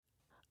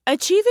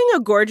Achieving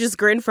a gorgeous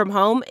grin from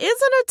home isn't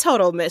a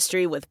total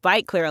mystery with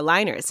Byte Clear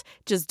aligners.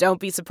 Just don't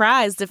be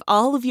surprised if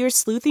all of your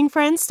sleuthing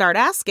friends start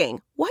asking,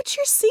 "What's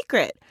your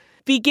secret?"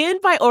 Begin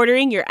by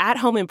ordering your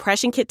at-home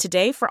impression kit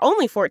today for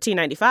only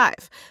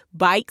 $14.95.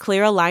 Byte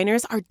Clear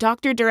aligners are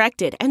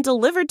doctor-directed and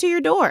delivered to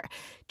your door.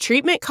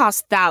 Treatment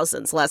costs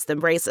thousands less than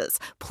braces.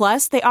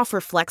 Plus, they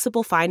offer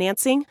flexible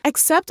financing,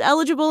 accept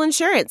eligible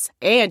insurance,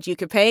 and you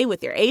can pay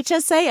with your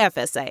HSA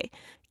FSA.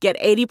 Get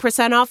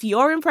 80% off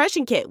your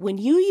impression kit when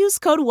you use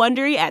code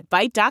WONDERY at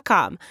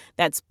Byte.com.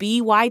 That's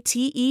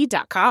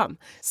BYTE.com.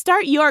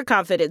 Start your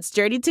confidence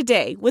journey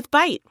today with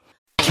Byte.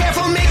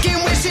 Careful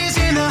making wishes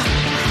in the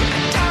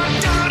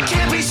dark, dark,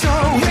 can't be so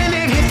when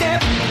it hit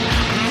that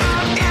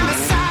in the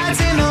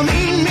sides in the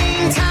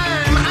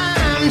meantime,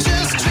 I'm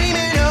just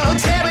dreaming of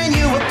tearing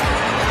you apart.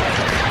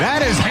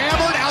 That is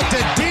Hamlin out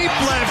to deep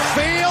left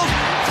field.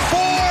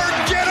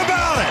 Forget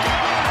about it.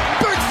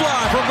 Big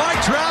fly from Mike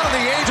Trout, and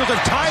the Angels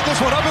have tied this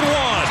one up at 1.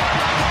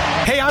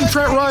 Hey, I'm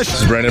Trent Rush.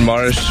 This is Brendan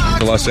Marsh,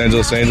 the Los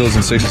Angeles Angels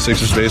and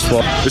 66ers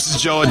baseball. This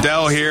is Joe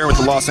Adele here with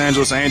the Los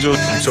Angeles Angels.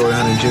 I'm Torrey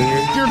Hunter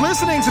Jr. You're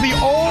listening to the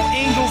All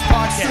Angels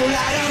podcast.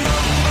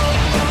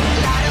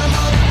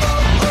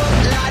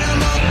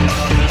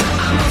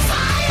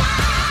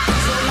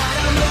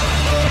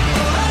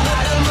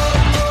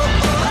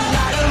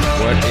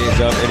 What is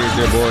up? It is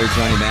your boy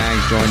Johnny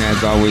Mags, joined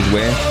as always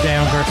with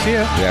Dan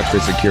Garcia. We have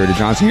Chris Security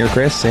Johnson here.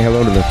 Chris, say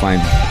hello to the fine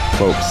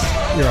folks.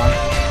 You're on.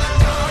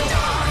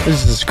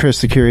 This is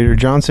Chris the Curator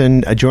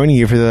Johnson joining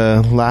you for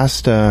the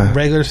last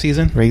Regular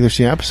season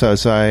episode.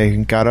 So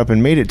I got up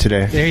and made it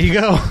today. There you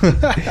go.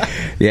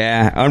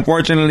 Yeah,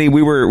 unfortunately,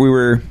 we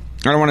were.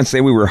 I don't want to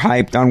say we were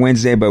hyped on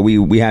Wednesday, but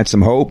we had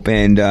some hope,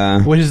 and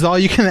which is all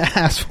you can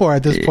ask for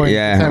at this point.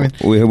 Yeah, I mean,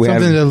 we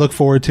something to look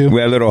forward to.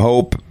 We had a little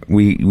hope.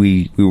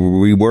 We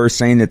were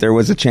saying that there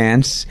was a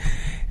chance,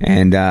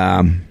 and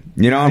right.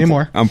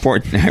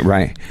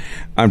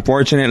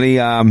 Unfortunately,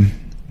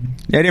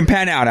 it didn't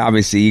pan out,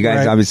 obviously. You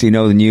guys obviously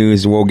know the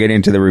news. We'll get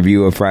into the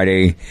review of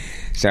Friday,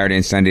 Saturday,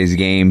 and Sunday's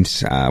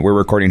games. We're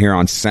recording here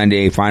on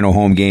Sunday,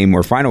 final game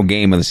of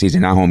the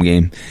season, not home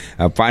game.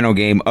 Final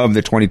game of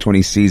the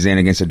 2020 season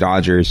against the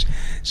Dodgers.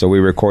 So we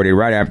recorded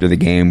right after the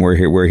game. We're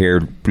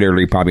here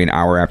literally probably an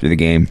hour after the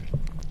game.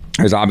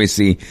 There's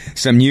obviously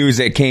some news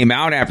that came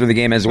out after the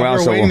game as well.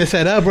 We're waiting to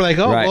set up. We're like,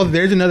 well,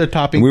 there's another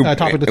topic to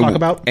talk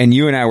about. And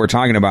you and I were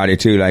talking about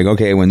it too. Like,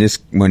 okay, when this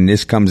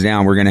comes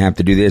down, we're going to have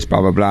to do this, blah,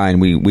 blah, blah.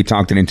 And we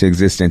talked it into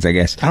existence, I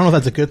guess. I don't know if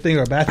that's a good thing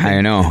or a bad thing.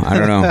 I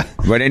don't know.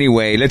 But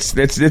anyway, let's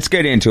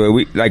get into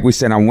it. Like we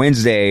said on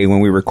Wednesday when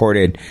we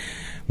recorded,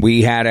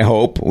 we had a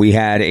hope. We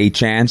had a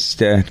chance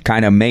to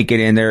kind of make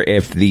it in there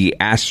if the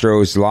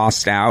Astros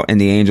lost out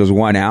and the Angels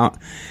won out.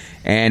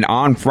 And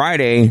on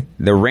Friday,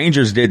 the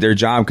Rangers did their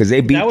job because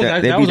they beat the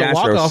Astros.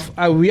 Walk-off.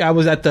 I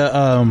was at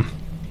the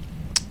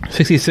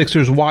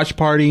 66ers watch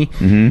party,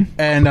 and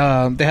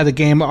they had the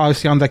game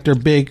obviously on like their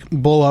big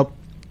blow-up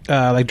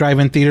like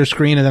drive-in theater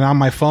screen, and then on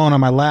my phone, on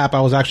my lap,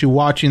 I was actually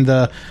watching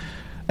ended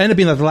up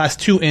being like the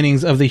last two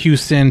innings of the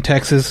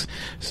Houston-Texas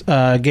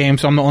game,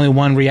 so I'm the only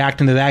one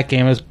reacting to that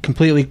game. It was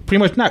pretty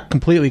much not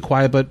completely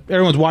quiet, but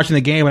everyone's watching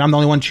the game, and I'm the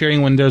only one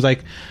cheering when there's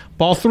like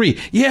ball 3.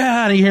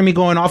 Yeah, and you hear me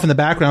going off in the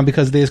background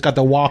because they just got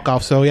the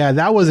walk-off. So, yeah,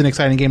 that was an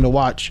exciting game to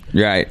watch.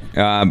 Right.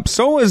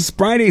 So was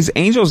Friday's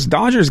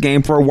Angels-Dodgers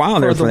game for a while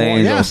there for the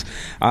Angels.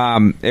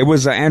 Yeah. It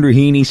was Andrew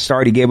Heaney's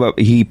start.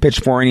 He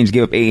pitched 4 innings,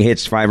 gave up 8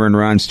 hits, 5 earned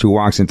runs, 2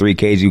 walks, and 3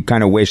 Ks. You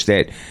kind of wish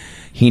that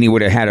Heaney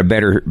would have had a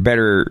better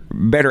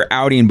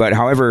outing, but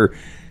however,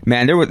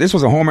 man, this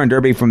was a home run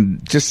derby from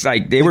just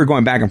like they were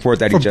going back and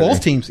forth at each other. For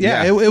both teams,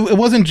 yeah. It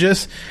wasn't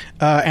just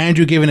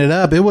Andrew giving it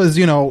up. It was,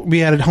 we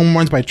had home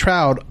runs by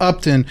Trout,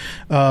 Upton,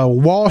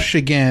 Walsh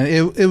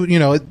again.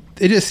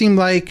 It just seemed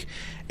like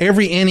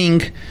every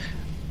inning,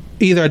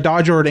 either a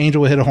Dodger or an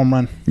Angel would hit a home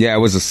run. Yeah, it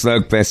was a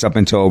slugfest up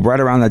until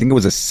right around, I think it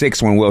was a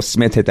 6 when Will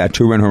Smith hit that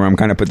 2-run home run,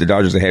 kind of put the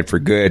Dodgers ahead for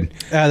good.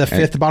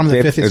 The bottom of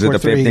the fifth, was it the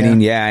 5th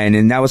inning? Yeah, and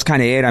then that was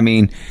kind of it. I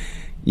mean,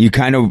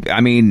 I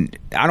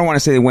don't want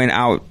to say they went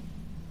out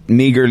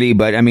meagerly,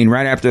 but I mean,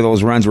 right after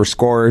those runs were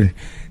scored,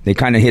 they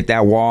kind of hit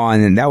that wall,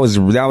 and then that was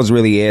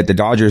really it. The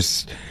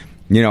Dodgers,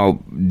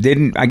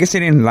 didn't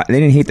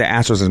hate the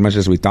Astros as much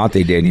as we thought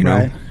they did.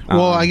 Right.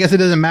 Well, I guess it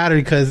doesn't matter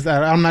because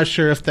I'm not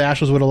sure if the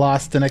Astros would have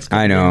lost the next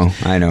couple games.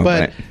 I know,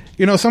 but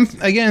some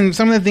of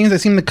the things that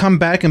seem to come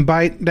back and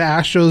bite the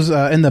Astros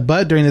in the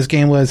butt during this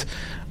game was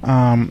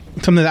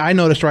something that I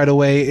noticed right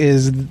away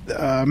is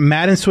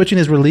Madden switching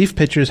his relief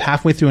pitchers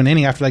halfway through an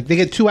inning after they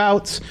get 2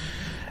 outs.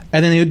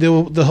 And then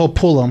he'll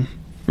pull them.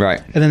 Right.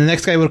 And then the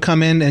next guy would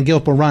come in and give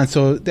up a run.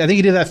 So I think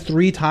he did that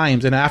 3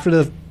 times. And after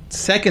the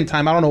second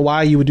time, I don't know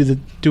why you would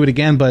do it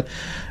again. But,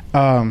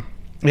 I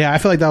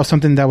feel like that was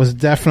something that was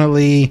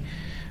definitely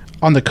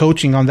on the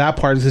coaching on that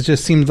part. It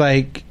just seems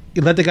like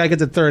you let the guy get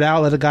the 3rd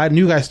out, let the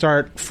new guy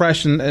start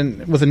fresh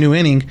and with a new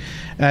inning.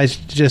 And it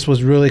just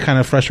was really kind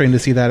of frustrating to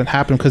see that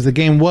happen because the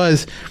game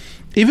was...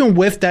 Even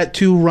with that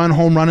 2-run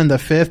home run in the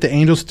 5th, the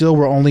Angels still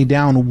were only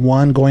down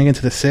 1 going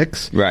into the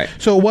 6th. Right.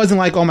 So it wasn't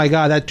like, oh my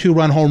God, that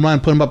 2-run home run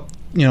put them up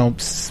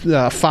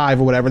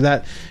 5 or whatever.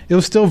 That it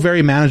was still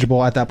very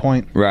manageable at that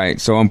point. Right.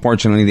 So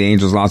unfortunately, the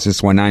Angels lost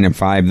this one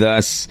 9-5.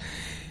 Thus,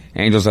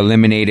 Angels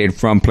eliminated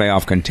from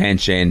playoff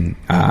contention.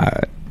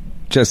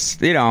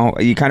 Just,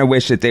 you kind of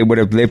wish that they would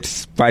have lived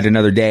to fight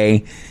another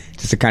day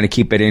just to kind of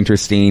keep it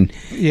interesting.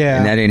 Yeah.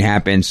 And that didn't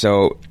happen.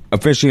 So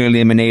officially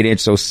eliminated.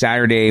 So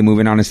Saturday,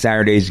 moving on to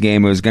Saturday's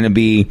game, it was going to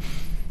be,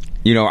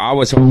 I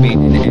was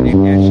hoping, and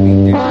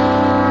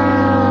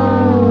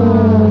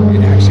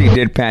it actually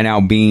did pan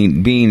out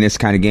being this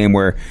kind of game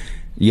where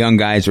young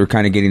guys were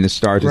kind of getting the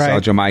start. We saw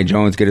Jahmai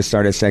Jones get a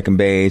start at second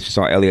base. We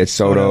saw Elliot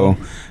Soto.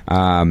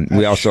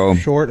 We also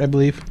short, I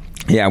believe.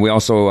 Yeah, we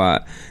also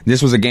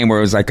this was a game where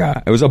it was like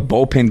it was a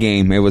bullpen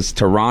game. It was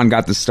Teheran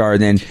got the start,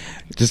 then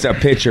just a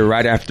pitcher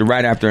right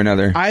after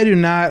another. I do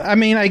not. I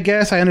mean, I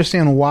guess I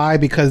understand why,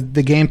 because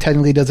the game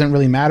technically doesn't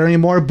really matter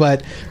anymore.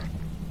 But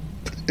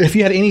if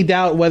you had any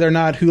doubt whether or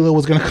not Julio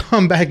was going to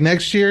come back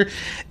next year,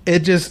 he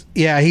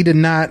did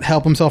not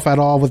help himself at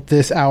all with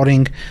this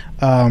outing.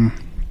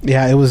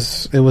 It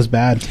was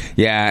bad.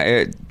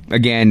 Yeah,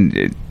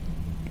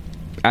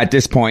 at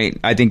this point,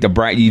 I think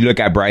you look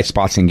at bright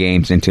spots in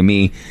games, and to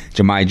me,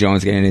 Jahmai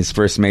Jones getting his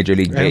first major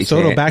league base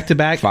Soto hit,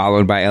 back-to-back,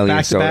 followed by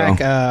Elliot Soto.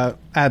 Back-to-back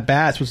at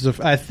bats, which is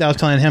I was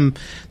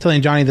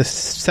telling Johnny, the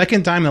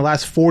second time in the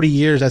last 40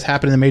 years that's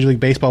happened in Major League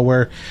Baseball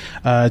where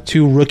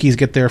two rookies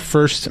get their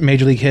first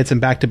major league hits and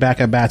back-to-back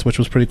at bats, which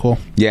was pretty cool.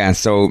 Yeah,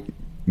 so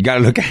you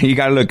gotta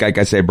look, like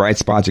I said, bright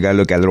spots. You gotta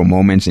look at little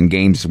moments in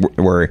games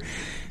where,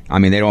 I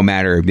mean, they don't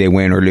matter if they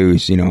win or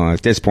lose.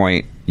 At this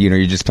point,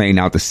 you're just playing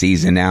out the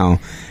season now.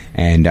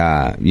 And,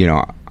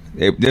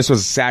 this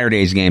was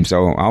Saturday's game,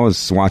 so I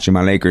was watching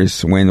my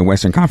Lakers win the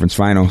Western Conference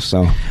Finals.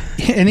 So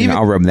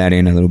I'll rub that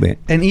in a little bit.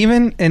 And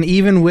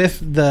even with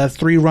the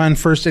 3-run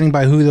first inning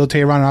by Julio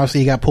Teheran,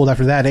 obviously he got pulled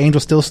after that. The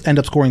Angels still end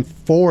up scoring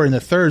 4 in the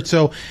third.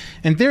 So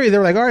in theory, they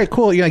were like, all right,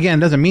 cool. Again,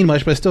 it doesn't mean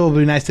much, but it still would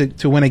be nice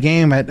to win a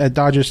game at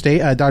Dodger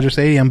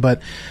Stadium.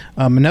 But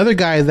another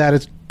guy that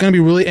it's going to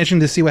be really interesting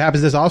to see what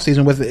happens this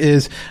offseason with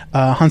is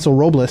Hansel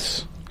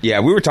Robles.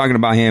 Yeah, we were talking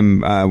about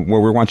him where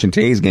we're watching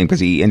today's game because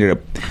he ended up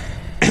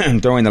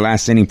throwing the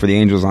last inning for the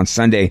Angels on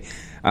Sunday.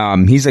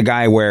 He's a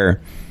guy where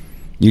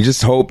you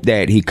just hope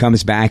that he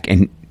comes back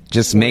and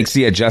just makes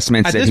the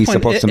adjustments that he's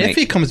supposed to make. If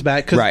he comes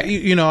back, because, right.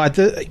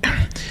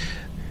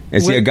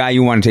 Is he a guy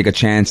you want to take a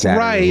chance at?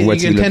 Right.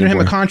 What's you can tender him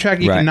a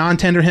contract. You right. can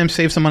non-tender him,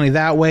 save some money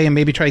that way, and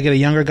maybe try to get a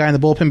younger guy in the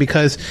bullpen,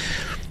 because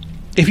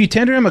if you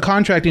tender him a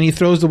contract and he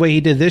throws the way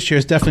he did this year,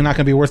 it's definitely not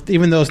going to be worth,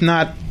 even though it's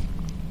not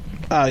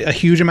a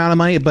huge amount of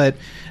money, but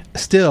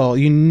still,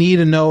 you need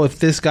to know if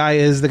this guy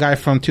is the guy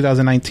from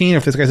 2019 or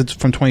if this guy's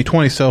from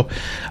 2020. So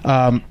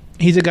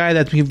he's a guy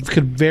that he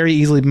could very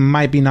easily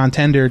might be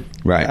non-tendered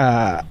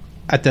right.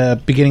 At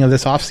the beginning of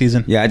this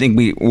offseason. Yeah, I think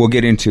we'll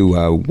get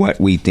into what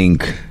we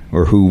think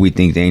or who we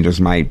think the Angels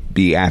might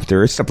be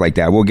after, stuff like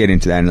that. We'll get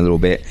into that in a little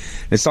bit.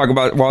 Let's talk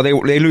about,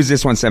 they lose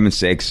this one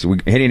 7-6. We're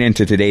heading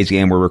into today's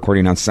game. We're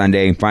recording on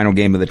Sunday, final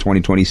game of the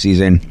 2020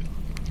 season.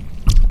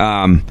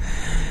 No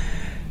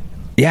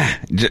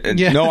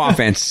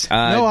offense.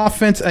 No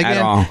offense again.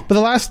 At all. But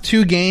the last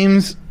 2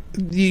 games,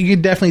 you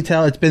can definitely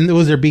tell it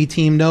was their B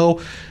team. No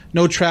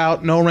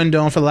Trout, no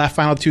Rendon for the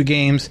final 2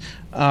 games.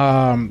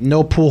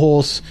 No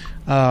Pujols.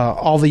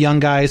 All the young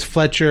guys,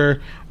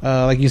 Fletcher,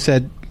 like you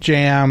said,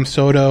 Jam,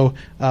 Soto,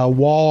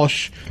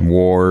 Walsh,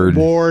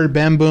 Ward,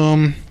 Ben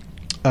Boom,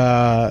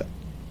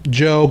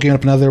 Joe giving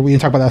up another. We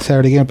didn't talk about that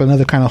Saturday. Giving up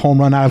another kind of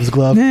home run out of his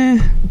glove.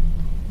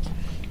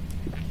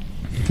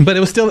 But it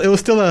was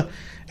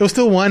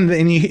still one,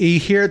 and you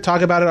hear it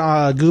talk about it.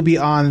 Gooby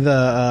on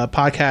the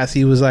podcast,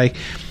 he was like,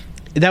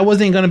 that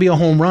wasn't going to be a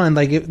home run.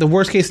 Like, the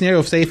worst case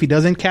scenario, say if he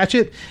doesn't catch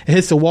it, it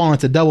hits the wall and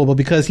it's a double. But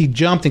because he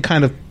jumped and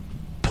kind of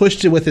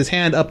pushed it with his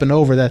hand up and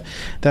over,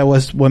 that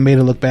was what made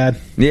it look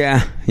bad.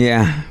 Yeah.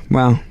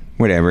 Well,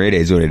 whatever. It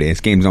is what it is.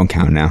 Games don't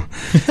count now.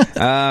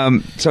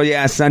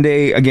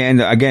 Sunday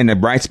again, a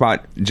bright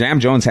spot. Jam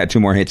Jones had 2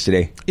 more hits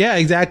today. Yeah,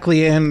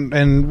 exactly. And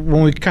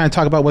when we kind of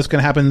talk about what's going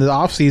to happen in the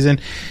offseason,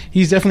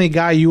 he's definitely a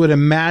guy you would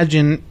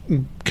imagine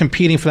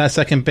competing for that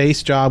second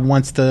base job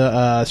once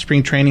the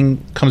spring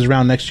training comes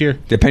around next year.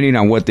 Depending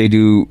on what they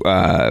do,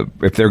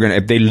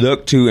 if they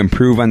look to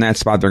improve on that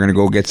spot, they're going to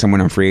go get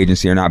someone on free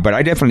agency or not. But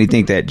I definitely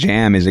think that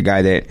Jam is a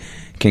guy that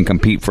can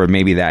compete for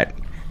maybe that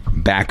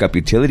backup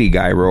utility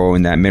guy role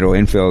in that middle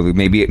infield.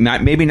 Maybe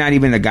not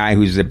even a guy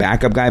who's a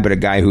backup guy, but a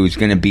guy who's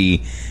going to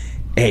be,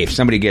 hey, if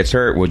somebody gets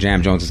hurt, well,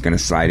 Jam Jones is going to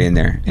slide in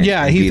there.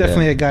 Yeah, he's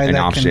definitely a guy an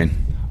that option.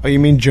 Oh, you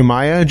mean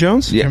Jahmai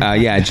Jones? Yeah,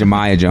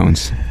 Jahmai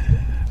Jones.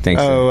 Thanks.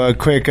 A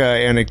quick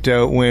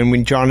anecdote.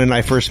 When John and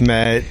I first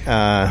met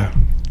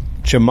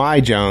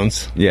Jahmai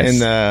Jones, yes,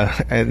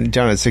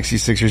 down at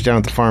 66ers, down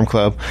at the Farm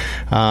Club,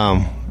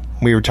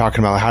 we were talking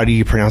about how do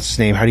you pronounce his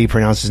name? How do you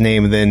pronounce his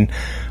name? And then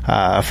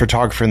a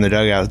photographer in the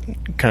dugout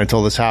kind of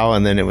told us how,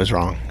 and then it was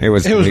wrong. It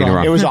was completely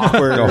wrong. It was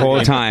awkward the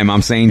whole time.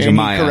 I'm saying and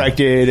Jemiah. he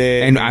corrected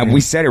it, and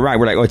we said it right.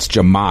 We're like, oh, it's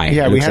Jemiah.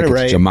 Yeah, it we looks had like it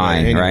right. It's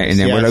Jemiah, right? And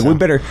then Yeah, we're like,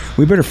 so-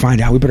 we better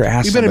find out. We better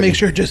ask. You better somebody. make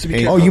sure just to be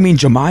careful. Oh, you mean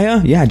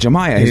Jemiah? Yeah,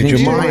 Jemiah. His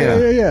name's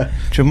Jemiah. Yeah.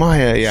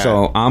 Jemiah, yeah.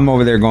 So I'm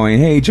over there going,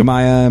 hey,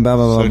 Jemiah, blah,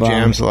 blah, blah, So blah.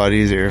 Jam's a lot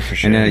easier for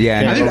sure. And then,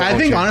 yeah, I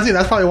think honestly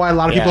that's probably why a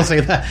lot of people say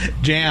that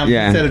Jam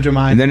instead of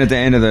Jemiah. And then at the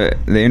end of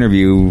the interview,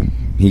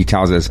 he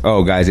tells us,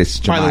 oh, guys, it's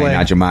By the Jemiah, way,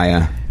 not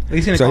Jemiah. At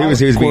least he didn't So he call- was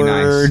being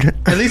nice.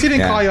 At least he didn't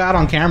Yeah. call you out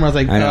on camera. I was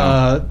like, I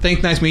know.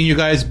 thanks, nice meeting you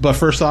guys. But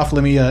first off,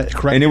 let me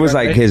correct. And it you, was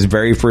right? like his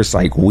very first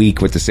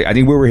week with the Sixers. I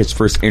think we were his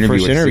first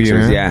interview with the Sixers.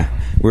 man. Yeah,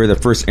 we were the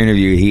first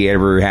interview he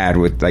ever had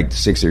with like the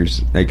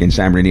Sixers, like in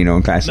San Bernardino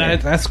and Class A.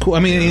 That's cool. I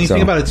mean, and you So-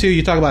 think about it too.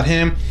 You talk about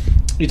him.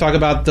 You talk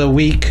about the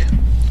week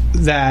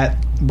that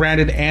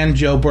Brandon and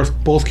Joe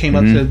both came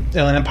up to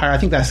Inland Empire. I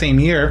think that same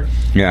year.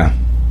 Yeah.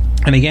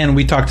 And again,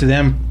 we talked to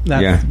them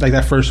like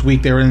that first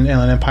week they were in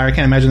Inland Empire. I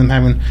can't imagine them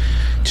having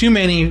too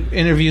many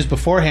interviews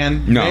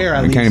beforehand. No, there,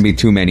 at it couldn't least. be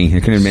too many. It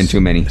couldn't have been too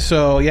many.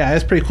 So yeah,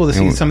 it's pretty cool to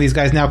see And- some of these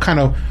guys now kind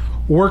of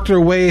work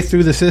their way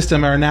through the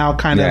system, are now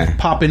kind Yeah. of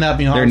popping up.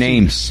 You know, Their obviously-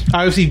 names.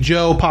 Obviously,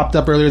 Joe popped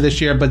up earlier this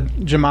year, but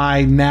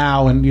Jemai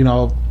now, and you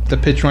know the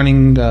pitch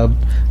running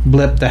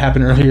blip that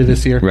happened earlier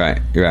this year. Right.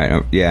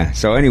 Yeah.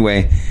 So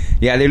anyway,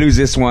 yeah, they lose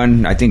this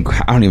one. I think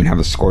I don't even have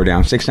the score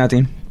down.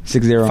 6-0,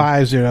 6-0,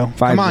 5-0.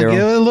 Come on, 5-0. give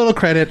it a little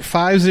credit.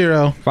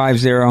 5-0.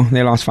 5-0.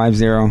 They lost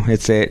 5-0.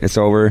 It's it. It's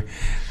over.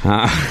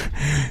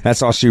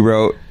 That's all she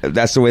wrote.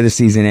 That's the way the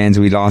season ends.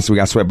 We lost. We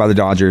got swept by the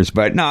Dodgers.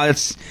 But no,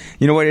 it's,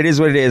 you know what? It is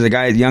what it is.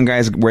 Young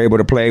guys were able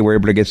to play. We're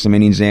able to get some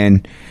innings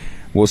in.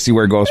 We'll see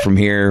where it goes from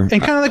here. And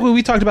kind of like what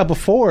we talked about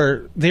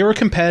before, they were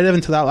competitive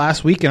until that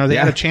last weekend, or they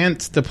Yeah. had a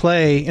chance to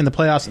play in the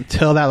playoffs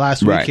until that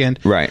last Right, weekend.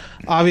 right.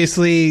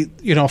 Obviously,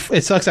 you know,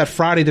 it sucks that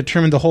Friday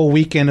determined the whole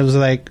weekend. It was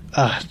like,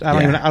 I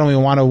don't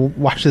even want to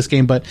watch this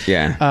game. But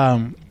Yeah.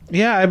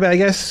 I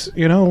guess,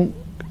 you know,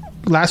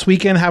 last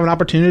weekend have an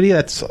opportunity.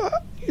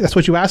 That's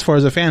what you asked for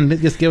as a fan.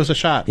 Just give us a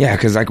shot. Yeah,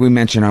 because like we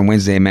mentioned on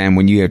Wednesday, man,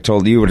 when you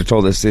would have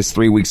told us this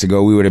 3 weeks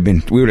ago, we would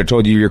have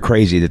told you you're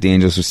crazy that the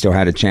Angels would still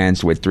had a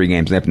chance with 3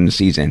 games left in the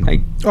season.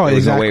 Like, there was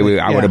exactly. no way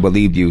I would have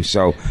believed you.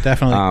 So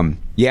Definitely.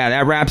 Yeah,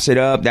 that wraps it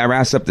up. That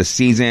wraps up the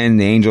season.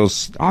 The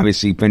Angels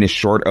obviously finished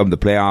short of the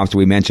playoffs.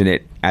 We mentioned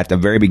it at the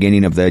very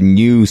beginning of the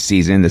new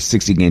season, the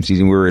 60-game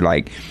season. We were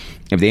like,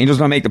 if the Angels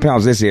don't make the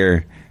playoffs this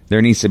year,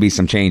 there needs to be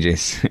some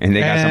changes, and they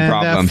got some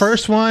problems. The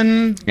first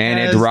one, And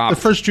it dropped.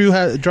 The first shoe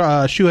has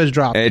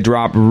dropped. It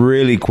dropped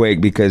really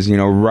quick because, you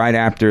know, right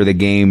after the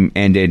game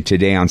ended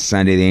today on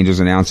Sunday, the Angels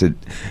announced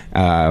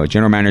that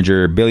General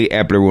Manager Billy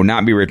Epler will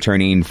not be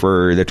returning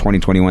for the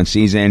 2021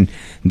 season,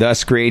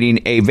 thus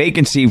creating a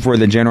vacancy for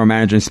the general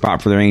manager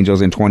spot for the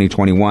Angels in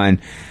 2021.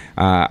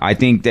 I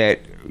think that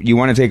you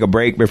want to take a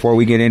break before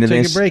we get into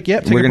Take this? a break.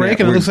 Yep, take a break.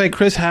 And it looks like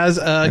Chris has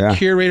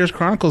Curators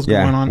Chronicles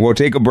going on. We'll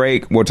take a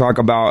break. We'll talk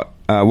about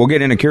we'll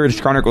get into Curators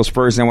Chronicles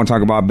first, then we'll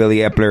talk about Billy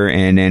Epler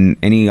and then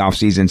any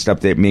offseason stuff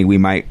that we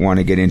might want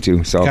to get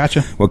into. So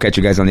Gotcha. We'll catch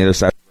you guys on the other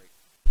side.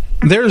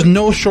 There's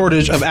no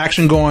shortage of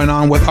action going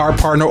on with our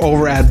partner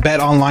over at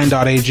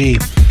betonline.ag.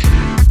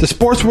 The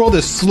sports world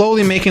is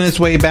slowly making its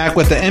way back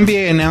with the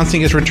NBA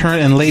announcing its return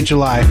in late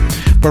July.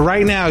 But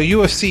right now,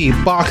 UFC,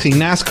 boxing,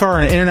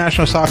 NASCAR, and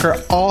international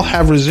soccer all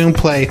have resumed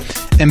play,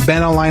 and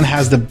BetOnline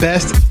has the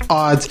best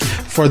odds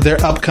for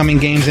their upcoming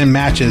games and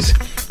matches.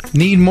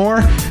 Need more?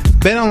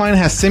 BetOnline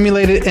has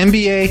simulated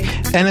NBA,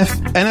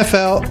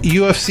 NFL,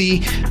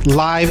 UFC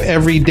live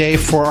every day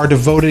for our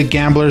devoted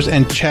gamblers,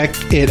 and check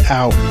it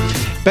out.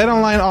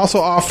 BetOnline also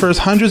offers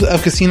hundreds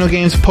of casino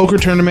games, poker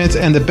tournaments,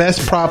 and the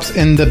best props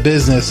in the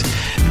business.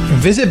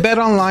 Visit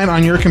BetOnline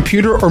on your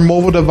computer or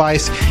mobile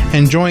device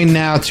and join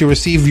now to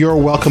receive your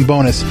welcome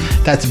bonus.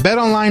 That's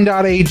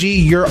betonline.ag,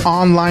 your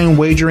online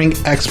wagering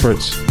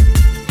experts.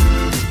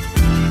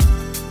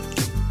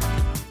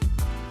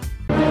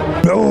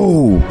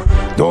 Oh,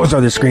 those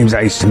are the screams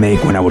I used to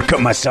make when I would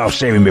cut myself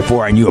shaving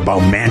before I knew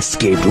about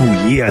Manscaped.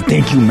 Oh yeah,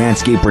 thank you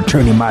Manscaped for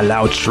turning my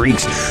loud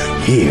shrieks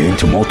here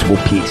into multiple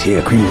peaks.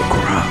 Yeah, cream of the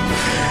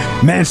crop.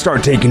 Man,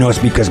 start taking notice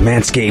because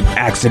Manscaped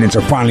accidents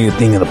are finally a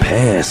thing of the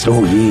past.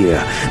 Oh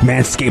yeah.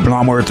 Manscaped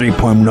Lawnmower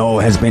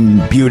 3.0 has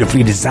been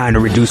beautifully designed to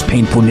reduce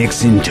painful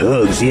nicks and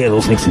tugs. Yeah,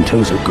 those nicks and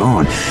tugs are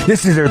gone.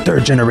 This is their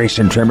 3rd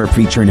generation trimmer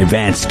featuring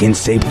advanced skin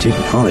safe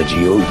technology.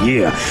 Oh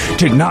yeah.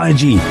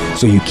 Technology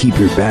so you keep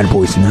your bad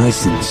boys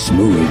nice and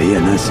smooth. Yeah,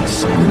 nice and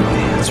smooth.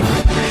 Yeah, that's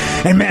right.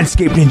 And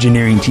Manscaped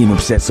engineering team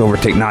obsess over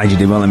technology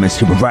developments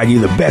to provide you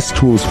the best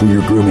tools for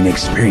your grooming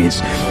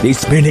experience. They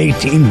spent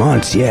 18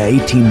 months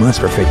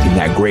perfecting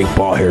that great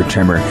ball hair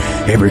trimmer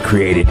ever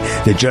created.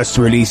 The just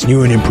released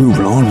new and improved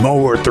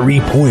Lawnmower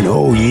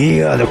 3.0.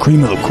 Yeah, the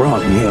cream of the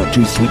crop. Yeah,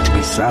 too sweet to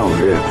be sour.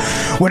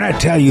 Yeah. When I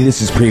tell you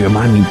this is premium,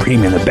 I mean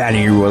premium. The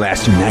battery will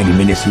last you 90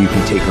 minutes so you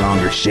can take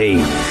longer shave.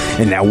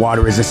 And that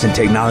water-resistant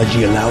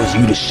technology allows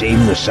you to shave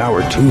in the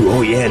shower too.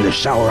 Oh yeah, in the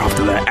shower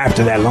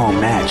after that long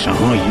match.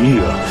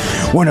 Yeah.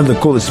 One of the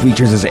coolest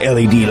features is a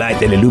LED light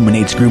that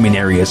illuminates grooming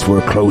areas for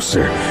a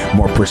closer,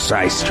 more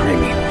precise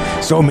trimming.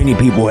 So many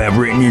people have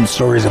written in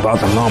stories about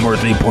the Lawnmower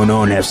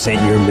 3.0 and have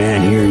sent your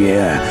man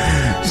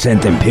here,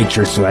 sent them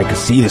pictures so I could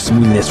see the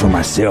smoothness for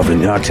myself.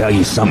 And I'll tell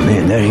you something,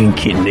 man, that ain't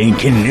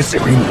kidding. This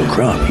is the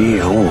crop.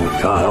 Yeah, oh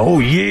God, oh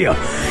yeah.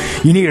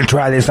 You need to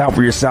try this out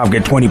for yourself.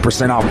 Get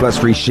 20% off plus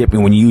free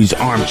shipping when you use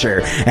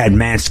Armchair at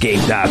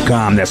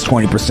Manscaped.com. That's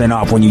 20%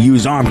 off when you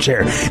use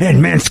Armchair at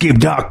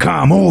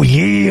Manscaped.com. Oh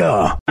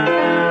yeah.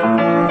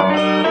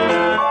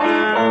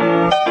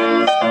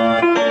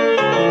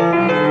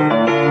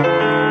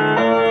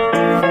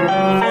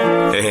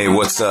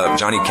 What's up?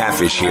 Johnny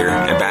Catfish here,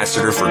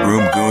 ambassador for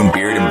Groom Goon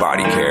Beard and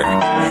Body Care.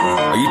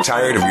 Are you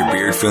tired of your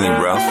beard feeling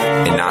rough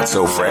and not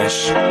so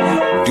fresh?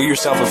 Do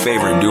yourself a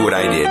favor and do what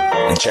I did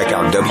and check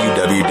out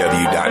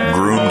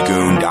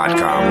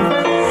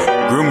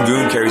www.groomgoon.com. Groom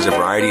Goon carries a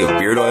variety of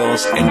beard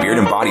oils and beard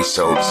and body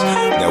soaps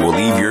that will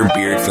leave your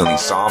beard feeling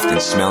soft and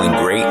smelling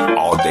great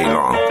all day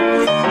long.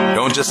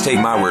 Don't just take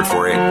my word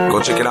for it. Go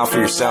check it out for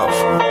yourself.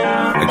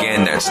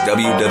 Again, that's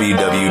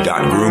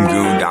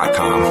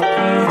www.groomgoon.com.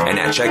 And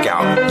at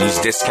checkout, use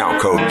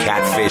discount code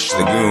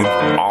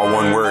CATFISHTheGoon, all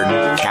one word,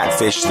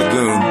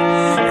 CATFISHTheGoon,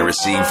 and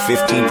receive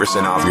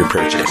 15% off your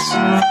purchase.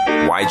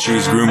 Why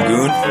choose Groom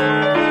Goon?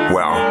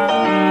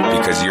 Well,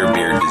 because your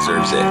beard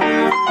deserves it.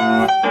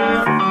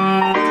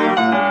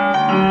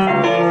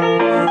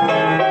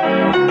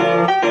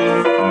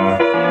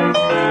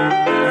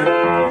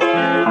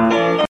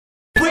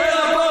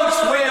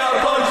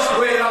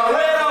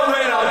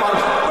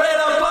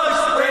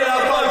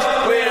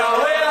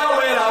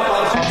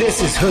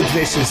 This is Hood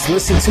Vicious.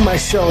 Listen to my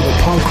show, The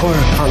Punk Corner,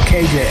 on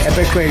KJ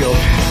Epic Radio,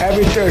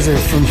 every Thursday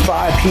from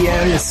 5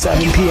 p.m. to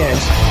 7 p.m.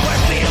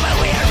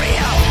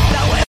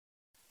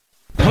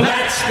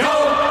 Let's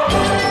go!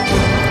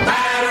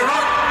 Batter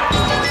up!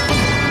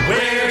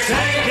 We're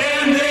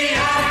taking the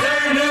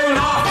afternoon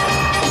off.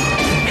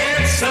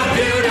 It's a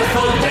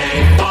beautiful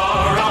day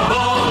for a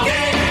ball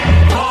game.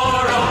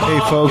 Hey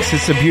folks,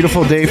 it's a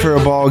beautiful day for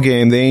a ball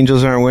game. The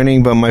Angels aren't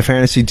winning, but my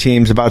fantasy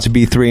team's about to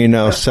be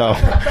 3-0. So,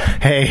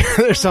 hey,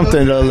 there's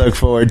something to look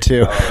forward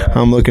to.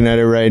 I'm looking at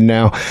it right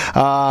now.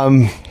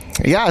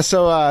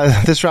 So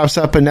this wraps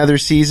up another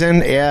season.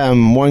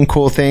 One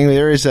cool thing,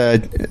 it's a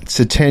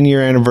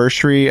 10-year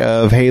anniversary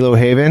of Halo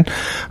Haven.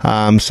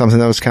 Something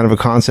that was kind of a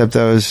concept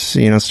that was,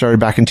 started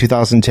back in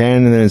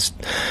 2010, and then it's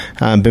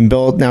been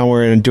built. Now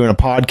we're doing a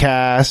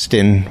podcast,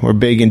 and we're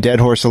big in Dead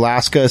Horse,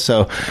 Alaska.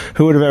 So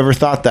who would have ever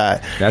thought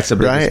that? That's the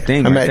biggest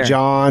thing. I met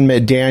John,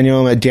 met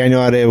Daniel at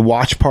a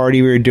watch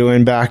party we were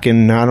doing back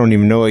in, I don't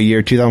even know what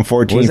year,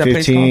 2014,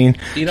 15.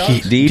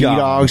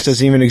 D-Dogs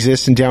doesn't even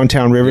exist in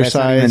downtown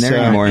Riverside. Yeah, it's not even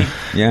there anymore.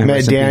 Yeah,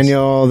 met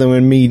Daniel, then we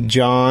meet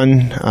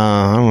John,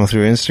 I don't know,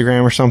 through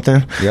Instagram or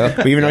something.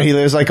 Yep. Even though he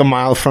lives like a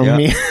mile from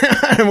me.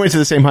 I went to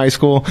the same high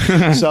school.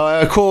 So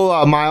a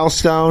cool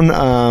milestone.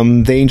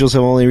 The Angels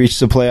have only reached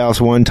the playoffs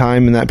one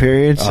time in that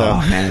period. So,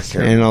 man, that's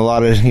terrible. And a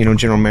lot of,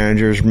 general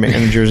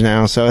managers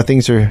now. So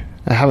things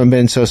haven't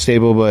been so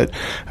stable, but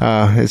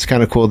it's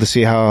kind of cool to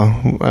see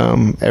how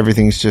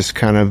everything's just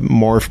kind of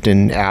morphed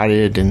and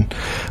added, and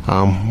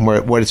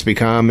what it's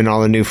become, and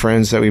all the new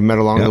friends that we met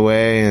along the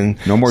way, and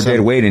no more dead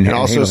weight in and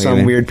also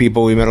some weird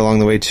people we met along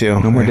the way too.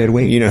 No more dead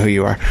weight. You know who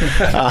you are.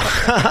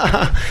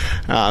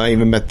 I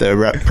even met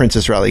the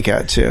Princess Rally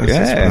Cat too. So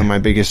that's one of my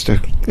biggest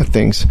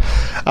things.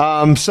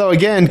 So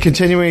again,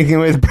 continuing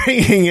with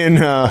bringing in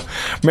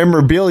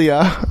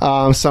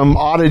memorabilia, some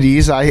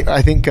oddities.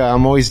 I think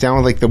I'm always down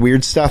with like the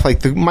weird stuff.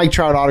 Like the Mike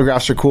Trout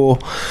autographs are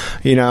cool.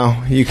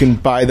 You can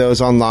buy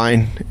those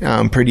online.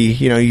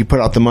 You put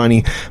out the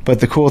money. But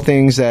the cool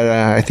things that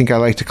I think I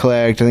like to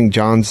collect, I think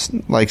John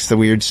likes the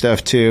weird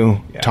stuff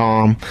too. Yeah.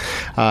 Tom,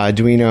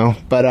 Duino.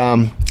 But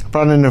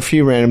brought in a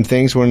few random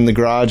things, went in the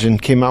garage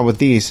and came out with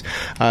these.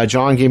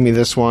 John gave me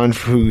this one,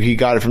 he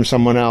got it from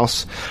someone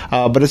else.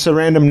 But it's a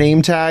random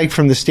name tag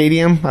from the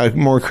stadium, a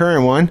more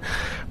current one.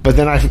 But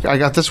then I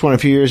got this one a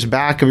few years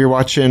back. If you're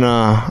watching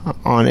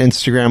on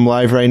Instagram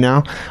Live right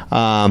now,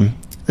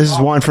 this is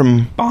one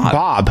from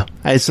Bob.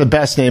 It's the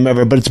best name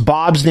ever, but it's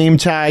Bob's name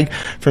tag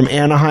from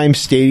Anaheim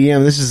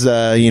Stadium. This is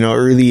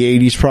early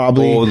 80s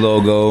probably. Old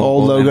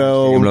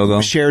logo.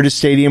 Shared a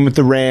stadium with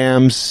the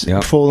Rams.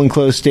 Yep. Full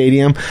enclosed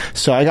stadium.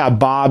 So I got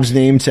Bob's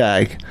name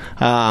tag.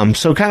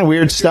 So kind of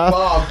weird stuff.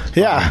 Bob.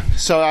 Yeah.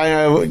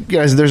 So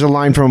guys, there's a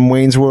line from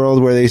Wayne's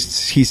World where he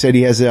said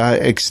he has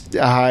a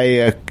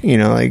high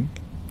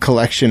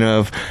collection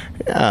of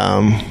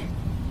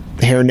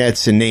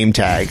hairnets and name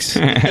tags.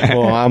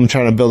 Well, I'm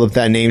trying to build up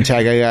that name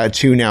tag. I got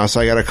 2 now, so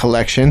I got a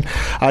collection.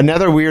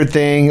 Another weird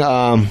thing,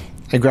 I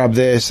grabbed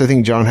this. I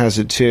think John has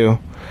it too.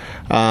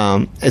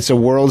 It's a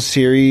World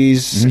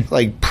Series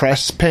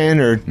press pin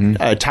or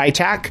tie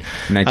tack.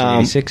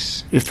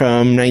 1986?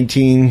 From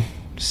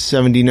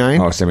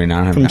 1979. Oh,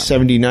 79. From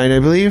 79, I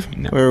believe.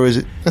 No. Or was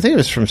it? I think it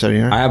was from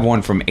 79. I have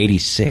one from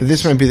 86.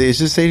 This might be is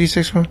this the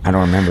 86 one? I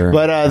don't remember.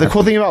 But the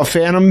cool thing about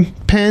Phantom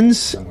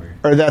pins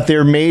or that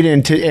they're made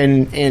in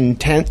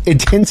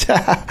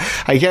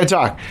I can't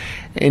talk.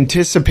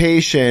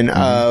 Anticipation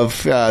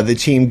of the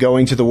team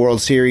going to the World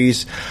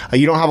Series.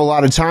 You don't have a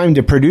lot of time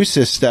to produce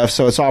this stuff,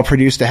 so it's all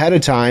produced ahead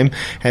of time.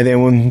 And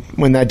then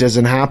when that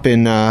doesn't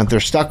happen, they're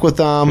stuck with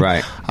them.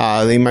 Right.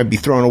 They might be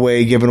thrown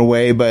away, given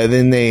away, but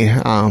then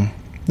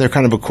they're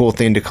kind of a cool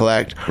thing to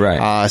collect.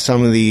 Right.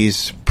 Some of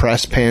these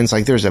press pins,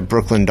 like there's a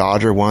Brooklyn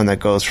Dodger one that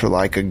goes for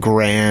like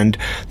 $1,000.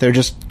 They're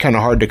just kind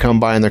of hard to come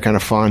by, and they're kind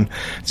of fun.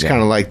 It's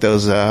kind of like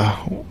those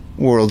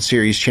World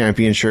Series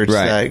champion shirts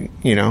that,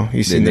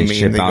 you see them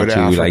ship out to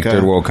Africa, like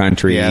third world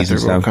countries. Yeah,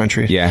 third world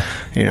countries. Yeah.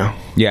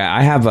 Yeah,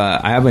 I have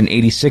an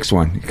 86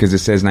 one because it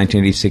says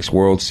 1986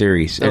 World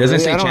Series. It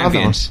doesn't say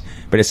champions,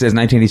 but it says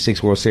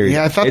 1986 World Series.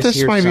 Yeah, I thought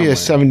this might be a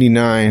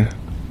 79.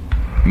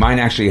 Mine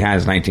actually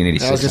has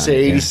 1986. I was going to say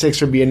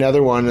 86 would be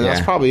another one, and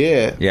that's probably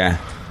it. Yeah.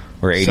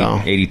 Or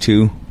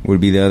 82 would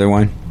be the other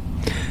one.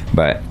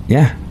 But,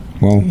 yeah.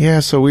 Well, yeah,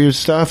 so weird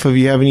stuff.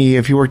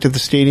 If you worked at the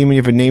stadium and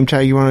you have a name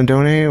tag you want to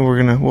donate,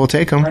 we'll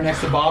take them. Right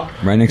next to Bob.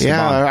 Right next to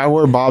Bob. Yeah, I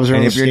wear Bob's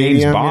around the stadium. And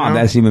if your name's Bob,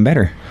 that's even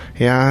better.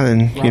 Yeah,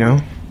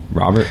 and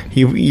Robert.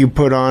 You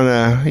put on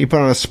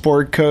a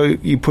sport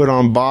coat, you put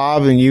on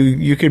Bob, and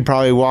you could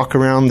probably walk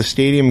around the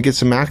stadium and get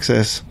some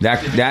access.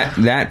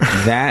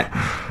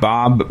 That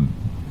Bob,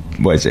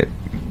 was it?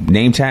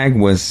 Name tag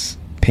was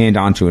pinned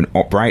onto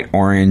a bright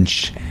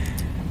orange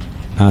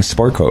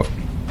sport coat.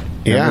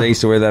 Remember they used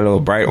to wear that little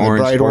bright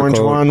orange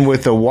coat? One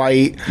with the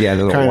white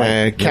kind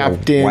of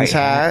captain's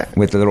hat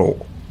with the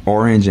little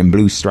orange and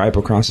blue stripe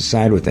across the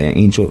side with the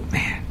angel.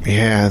 Man,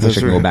 yeah,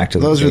 those were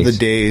the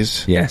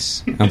days.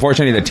 Yes,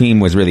 unfortunately the team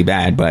was really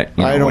bad, but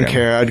I don't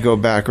care. I'd go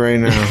back right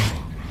now.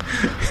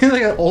 He's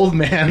like an old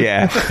man.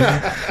 Yeah,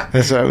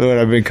 that's what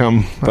I've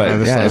become. But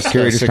it's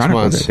Curious 6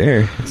 months.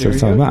 There, that's what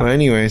it's all about. Well,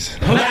 anyways,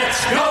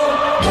 let's go.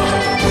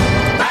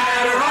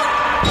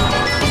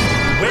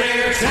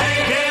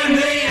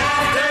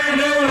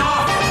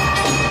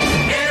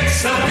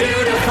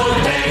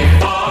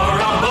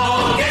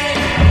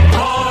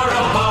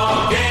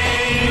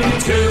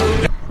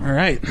 All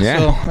right. Yeah.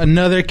 So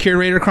another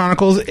Curator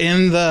Chronicles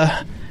in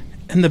the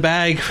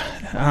bag.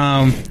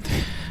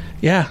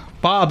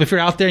 Bob, if you're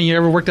out there and you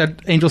ever worked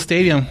at Angel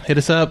Stadium, hit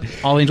us up.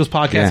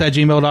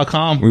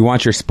 AllAngelsPodcast@gmail.com. We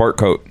want your sport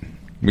coat.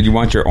 Would you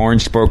want your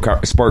orange sport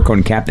coat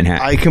and captain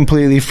hat? I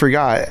completely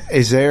forgot.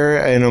 Is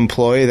there an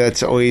employee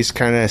that's always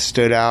kind of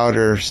stood out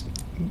or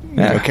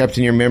kept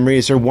in your memory?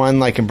 Is there one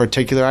like in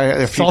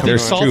particular?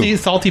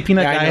 Salty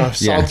peanut guy.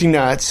 Salty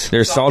nuts.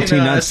 There's salty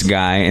nuts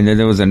guy, and then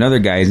there was another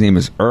guy. His name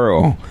is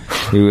Earl.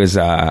 He was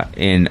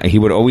he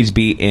would always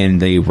be in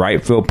the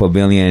right field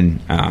pavilion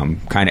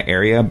kind of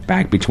area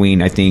back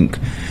between, I think,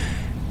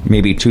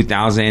 maybe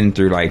 2000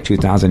 through like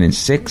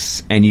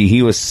 2006, and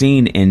he was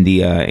seen in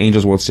the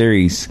Angels World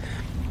Series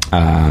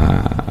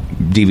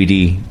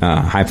DVD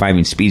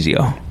high-fiving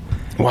Spezio.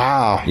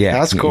 Wow. Yeah,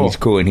 that's cool. He's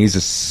cool, and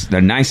he's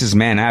the nicest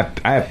man. I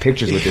have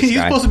pictures with this guy.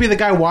 He's supposed to be the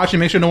guy watching,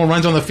 make sure no one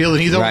runs on the field,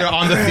 and he's over there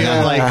on the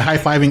field, like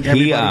high-fiving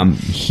everybody.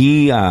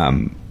 He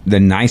the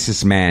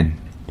nicest man.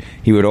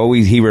 He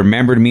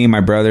remembered me and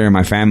my brother and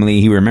my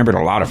family. He remembered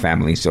a lot of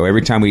families. So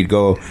every time we'd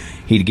go,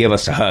 he'd give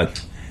us a hug.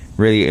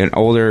 Really, an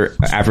older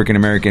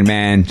African-American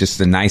man, just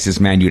the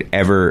nicest man you'd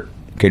ever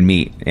could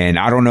meet. And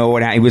I don't know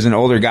he was an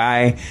older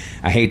guy.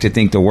 I hate to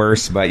think the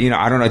worst, but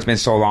I don't know. It's been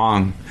so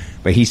long.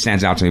 But he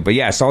stands out to me. But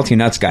yeah, Salty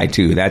Nuts guy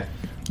too.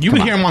 You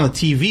would hear him on the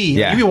TV.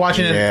 Yeah. You'd be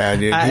watching it. Yeah,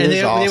 dude. And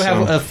they would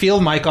have a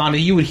field mic on,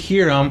 and you would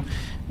hear him.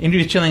 And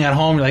you're just chilling at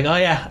home. You're like, oh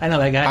yeah, I know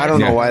that guy. I don't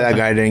know why that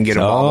guy didn't get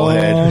a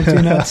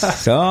bobblehead.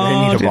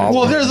 Salty Nuts.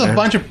 Well, there's a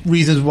bunch of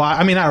reasons why.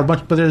 I mean, not a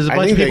bunch, but there's a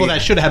bunch of people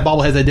that should have had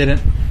bobbleheads that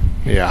didn't.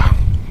 Yeah.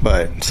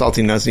 But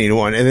Salty Nuts needed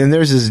one. And then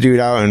there's this dude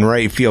out in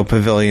right field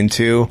pavilion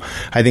too.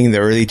 I think in the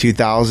early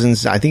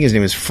 2000s. I think his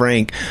name was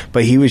Frank,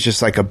 but he was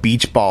just like a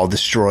beach ball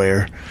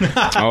destroyer.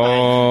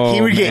 Oh,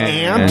 he would get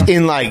amped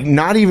and like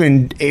not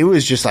even. It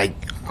was just like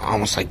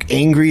almost like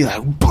angry,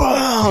 like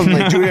boom,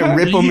 like doing it,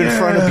 rip him in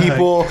front of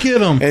people, get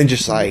him, and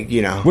just like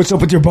what's up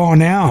with your ball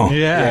now?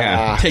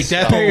 Yeah. Take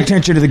that. Pay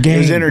attention to the game. It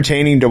was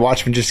entertaining to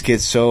watch him just get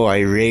so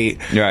irate.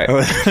 Right.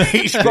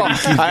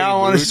 I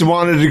almost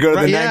wanted to go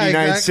to the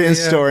 99-cent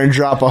store and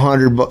drop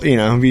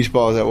 100, beach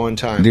balls at one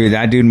time. Dude,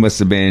 that dude must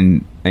have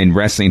been, in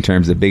wrestling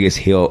terms, the biggest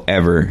heel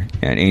ever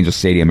at Angel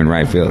Stadium in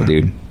right field,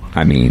 dude.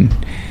 I mean,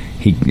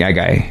 that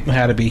guy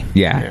had to be.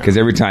 Yeah, because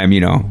every time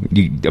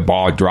the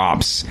ball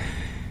drops,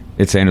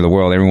 it's the end of the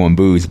world. Everyone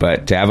boos,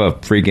 but to have a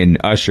freaking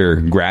usher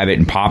grab it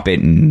and pop it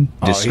and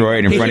destroy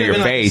it in front of your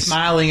face,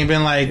 smiling and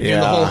been like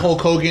the whole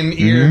Hulk Hogan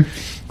ear.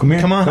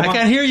 Come on, I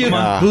can't hear you. Boo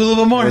a little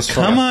bit more.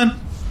 Come on.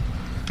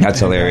 That's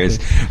hilarious.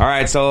 All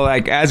right, so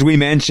as we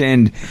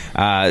mentioned,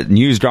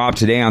 news dropped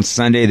today on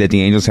Sunday that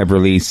the Angels have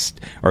released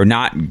or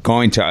not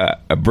going to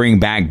bring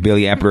back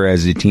Billy Epler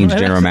as the team's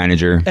general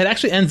manager. It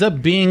actually ends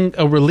up being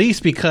a release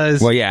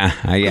because we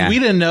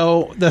didn't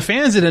know, the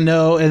fans didn't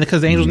know, and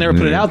because the Angels never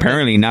put it out.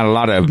 Apparently, not a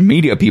lot of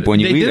media people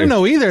knew either. They didn't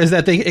know either. Is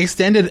that they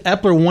extended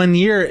Epler 1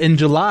 year in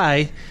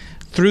July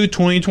through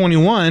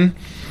 2021.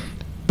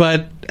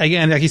 But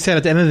again, like you said,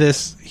 at the end of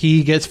this,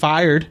 he gets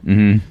fired.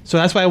 Mm-hmm. So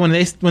that's why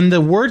when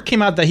the word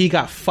came out that he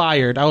got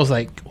fired, I was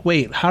like,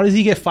 wait, how does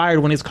he get fired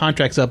when his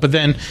contract's up? But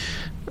then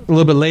a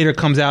little bit later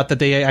comes out that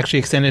they actually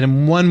extended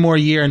him one more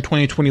year in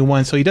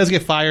 2021. So he does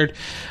get fired.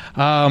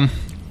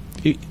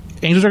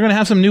 Angels are going to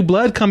have some new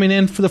blood coming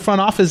in for the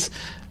front office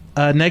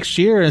next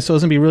year, and so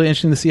it's going to be really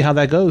interesting to see how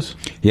that goes.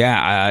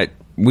 Yeah,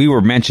 we were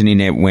mentioning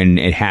it when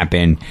it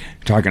happened,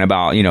 talking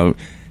about,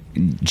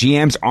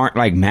 GMs aren't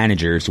like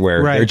managers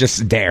where they're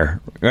just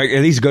there, right?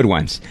 At least good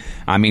ones.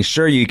 I mean,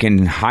 sure, you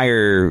can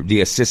hire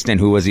the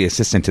assistant who was the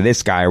assistant to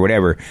this guy or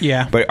whatever.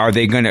 Yeah. But are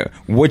they going to,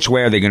 which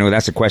way are they going to,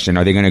 that's the question.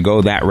 Are they going to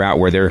go that route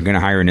where they're going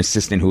to hire an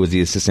assistant who was the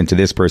assistant to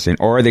this person?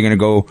 Or are they going to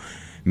go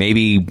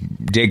maybe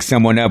dig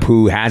someone up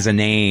who has a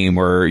name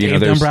or,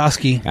 Dave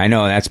Dombrowski. I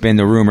know that's been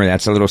the rumor.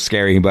 That's a little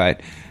scary,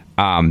 but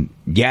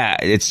yeah,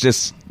 it's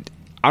just,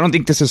 I don't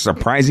think this is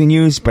surprising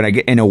news, but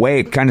in a way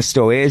it kind of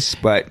still is.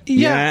 But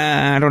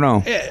yeah, I don't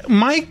know.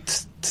 My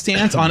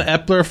stance on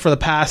Epler for the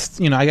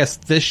past, I guess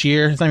this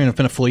year, it's not even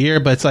been a full year,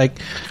 but it's like,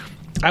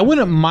 I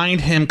wouldn't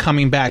mind him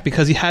coming back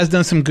because he has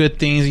done some good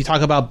things. You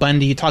talk about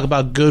Bundy, you talk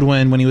about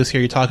Goodwin when he was here,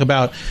 you talk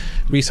about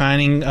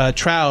re-signing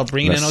Trout,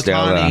 bringing in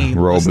Ohtani,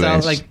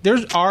 Robles. Like there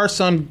are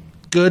some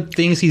good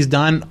things he's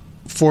done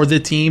for the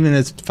team in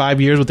his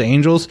 5 years with the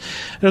Angels.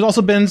 There's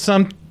also been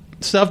some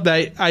stuff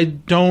that I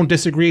don't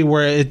disagree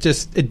where it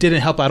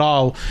didn't help at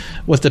all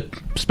with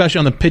especially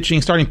on the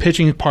starting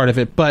pitching part of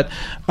it. But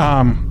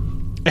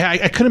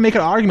I couldn't make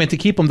an argument to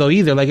keep him though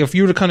either. Like if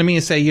you were to come to me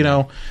and say,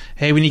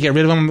 hey, we need to get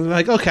rid of him, I'm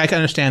like, okay, I can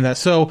understand that.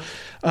 So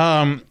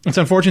it's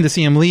unfortunate to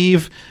see him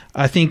leave.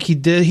 I think he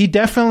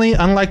definitely,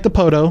 unlike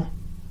Dipoto,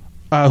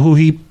 who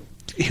he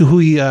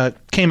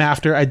came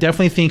after, I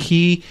definitely think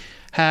he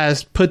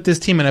has put this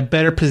team in a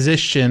better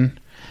position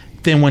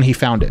than when he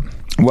found it.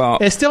 Well,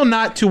 it's still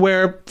not to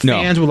where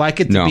fans would like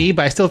it to be,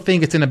 but I still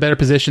think it's in a better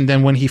position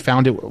than when he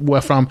found it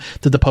from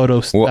the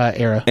Dipoto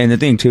era. And the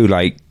thing too,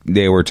 like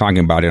they were talking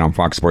about it on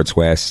Fox Sports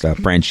West,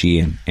 Frenchie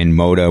and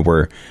Moda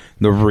were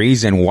the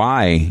reason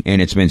why,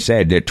 and it's been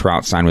said that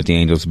Trout signed with the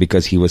Angels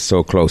because he was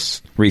so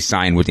close,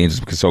 re-signed with the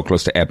Angels because so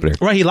close to Epler.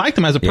 Right, he liked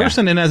him as a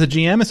person and as a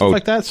GM and stuff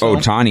like that. So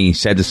Ohtani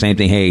said the same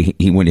thing. Hey,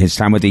 he when his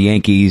time with the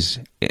Yankees,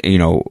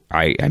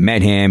 I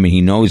met him and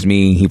he knows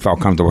me. He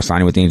felt comfortable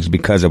signing with the Angels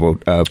because of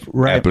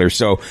Epler.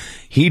 So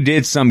he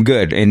did some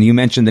good. And you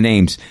mentioned the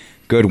names: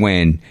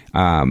 Goodwin,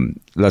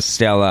 La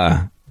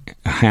Stella,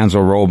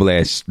 Hansel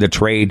Robles, the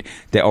trade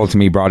that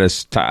ultimately brought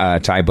us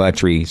Ty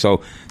Buttrey.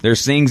 So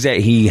there's things that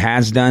he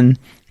has done,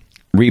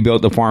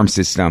 rebuilt the farm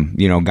system,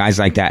 guys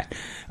like that.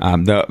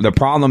 The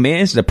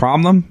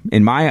problem,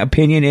 in my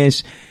opinion,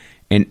 is,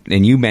 and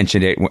you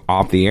mentioned it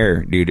off the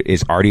air, dude,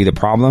 is Artie the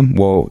problem?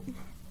 Well,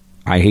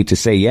 I hate to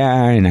say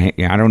and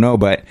I don't know,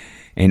 but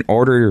in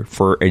order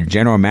for a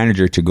general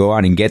manager to go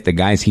out and get the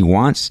guys he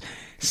wants,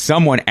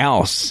 someone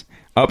else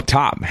up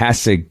top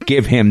has to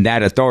give him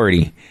that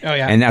authority. Oh,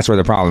 yeah. And that's where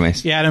the problem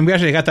is. Yeah, and we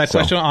actually got that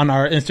question on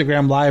our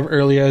Instagram Live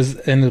earlier,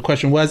 and the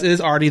question was,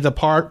 is Artie the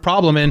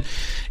problem? And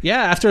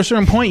yeah, after a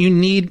certain point, you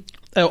need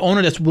an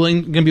owner that's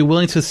going to be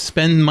willing to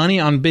spend money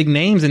on big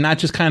names and not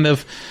just kind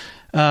of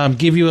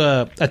give you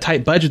a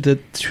tight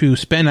budget to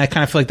spend. I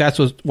kind of feel like that's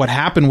what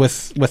happened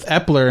with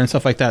Epler and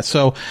stuff like that.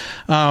 So it's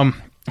going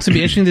to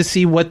be interesting to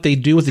see what they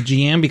do with the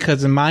GM,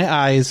 because in my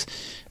eyes,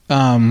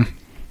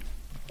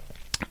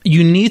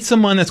 you need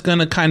someone that's going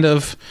to kind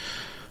of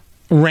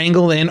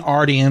wrangle in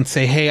Artie and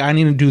say, "Hey, I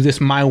need to do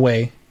this my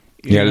way."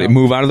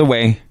 Move out of the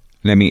way.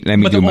 Let me.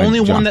 But do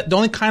the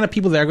only kind of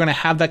people that are going to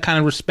have that kind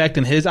of respect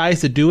in his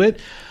eyes to do it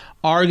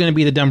are going to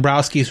be the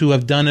Dombrowskis who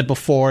have done it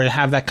before and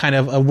have that kind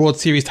of a World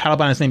Series title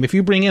behind his name. If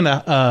you bring in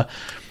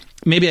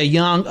maybe a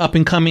young up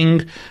and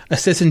coming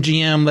assistant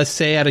GM, let's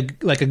say at a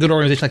good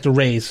organization like the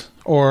Rays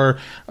or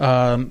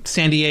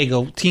San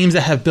Diego, teams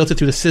that have built it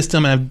through the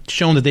system and have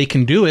shown that they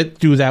can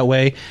do that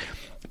way.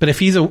 But if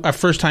he's a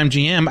first-time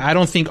GM, I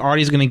don't think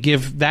Artie's going to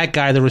give that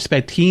guy the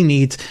respect he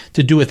needs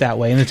to do it that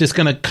way. And it's just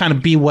going to kind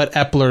of be what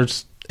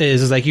Epler's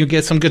is. It's like you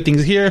get some good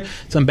things here,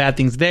 some bad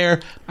things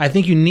there. I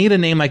think you need a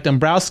name like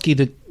Dombrowski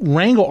to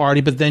wrangle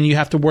Artie, but then you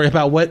have to worry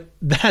about what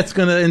that's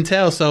going to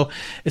entail. So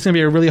it's going to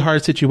be a really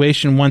hard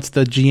situation once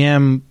the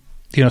GM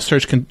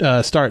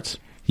search starts.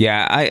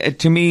 Yeah, I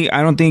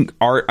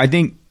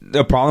think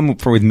the problem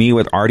with me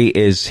with Artie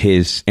is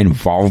his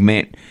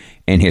involvement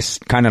and his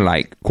kind of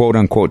like quote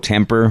unquote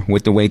temper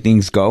with the way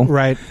things go.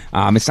 Right.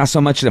 It's not so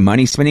much the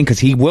money spending, because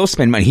he will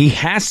spend money. He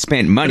has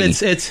spent money.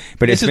 This is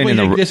what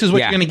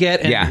you're going to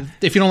get. And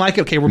if you don't like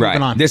it, okay, we're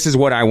moving on. This is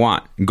what I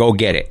want. Go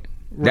get it.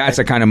 Right. That's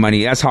the kind of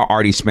money. That's how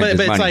Artie spent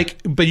his money.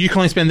 But you can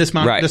only spend this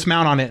amount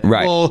on it.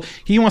 Right. Well,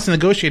 he wants to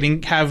negotiate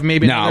and have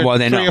maybe $3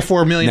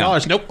 or $4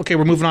 million. Nope. Okay,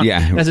 we're moving on.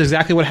 Yeah. That's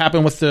exactly what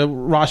happened with the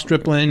Ross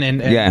Stripling and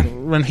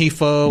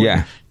Rengifo.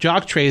 Yeah.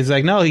 Jock trades.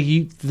 Like, no,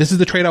 this is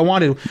the trade I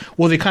wanted.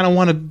 Well, they kind of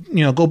want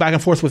to go back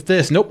and forth with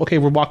this. Nope. Okay,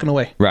 we're walking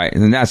away. Right,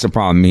 and that's the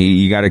problem.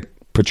 You got to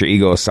put your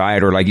ego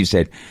aside, or like you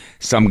said,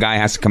 some guy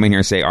has to come in here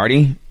and say,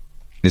 Artie,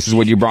 this is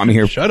what you brought me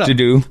here to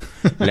do.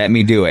 Let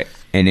me do it.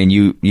 And then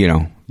you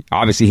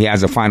obviously he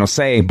has a final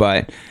say,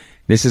 but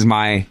this is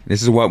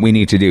what we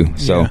need to do.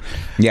 So,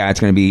 yeah, it's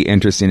going to be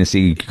interesting to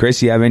see.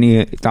 Chris, you have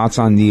any thoughts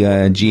on the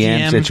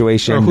GM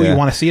situation? Or who you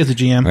want to see as a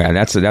GM? Yeah,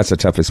 that's the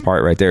toughest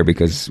part right there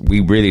because we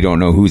really don't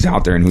know who's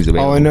out there and who's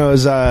available. All I know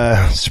is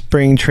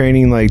spring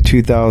training like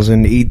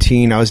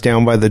 2018, I was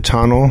down by the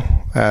tunnel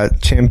at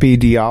Tempe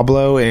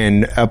Diablo,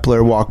 and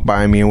Epler walked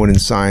by me and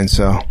wouldn't sign.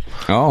 So,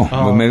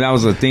 well, maybe that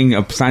was a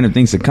sign of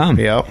things to come.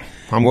 Yep.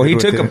 Well, he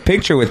took a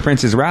picture with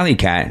Princess Rally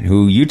Cat,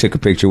 who you took a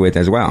picture with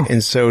as well.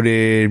 And so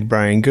did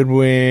Brian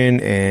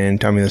Goodwin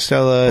and Tommy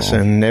Lastellas,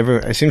 and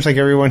it seems like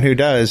everyone who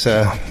does.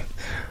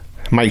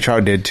 Mike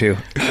Trout did too.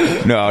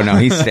 No,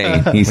 he's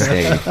staying. He's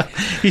staying.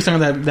 He's on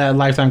that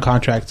lifetime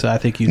contract, so I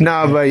think he's...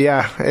 No, but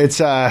yeah, it's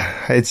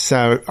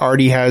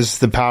Artie has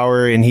the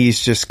power, and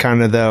he's just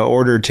kind of the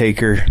order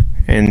taker,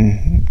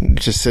 and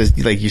just says,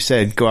 like you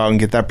said, go out and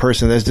get that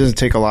person. That doesn't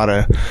take a lot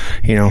of,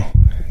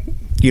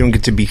 you don't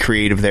get to be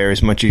creative there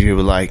as much as you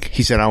would like.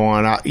 He said, I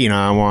want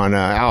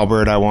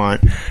Albert, I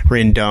want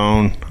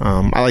Rendon.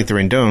 I like the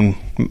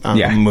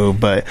Rendon move,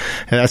 but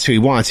that's who he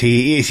wants.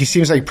 He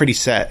seems like pretty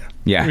set.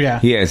 Yeah,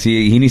 he is.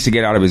 He needs to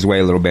get out of his way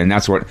a little bit, and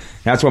that's what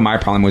my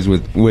problem was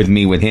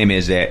with him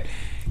is that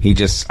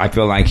I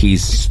feel like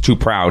he's too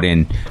proud,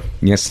 and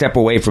step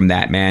away from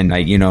that, man.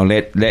 Like,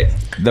 let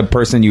the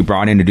person you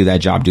brought in to do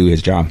that job do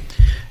his job.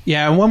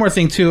 Yeah, and one more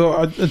thing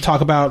too,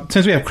 talk about,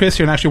 since we have Chris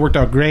here and actually worked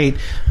out great.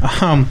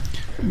 A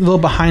little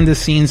behind the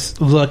scenes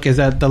look is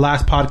that the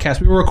last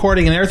podcast we were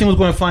recording and everything was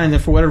going fine, and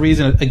then for whatever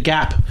reason a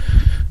gap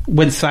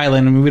went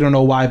silent. I mean, we don't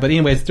know why, but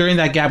anyways, during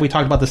that gap we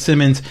talked about the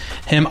Simmons,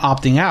 him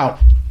opting out.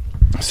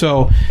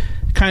 So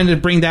kind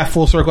of bring that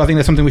full circle, I think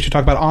that's something we should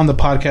talk about on the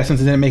podcast since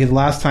it didn't make it the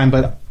last time.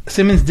 But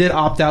Simmons did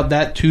opt out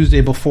that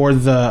Tuesday before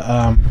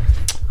the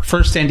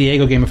first San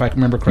Diego game, if I can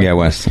remember correctly. Yeah,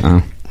 Wes.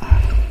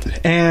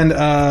 And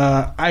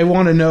I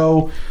want to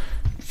know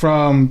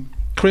from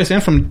Chris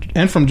and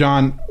from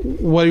John,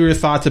 what are your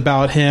thoughts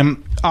about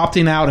him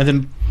opting out, and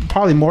then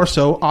probably more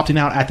so opting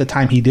out at the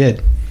time he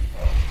did?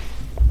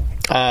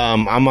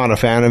 I'm not a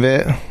fan of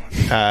it.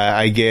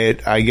 I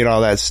get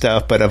all that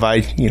stuff, but if I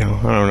don't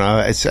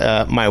know, it's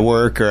my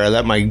work, or I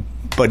let my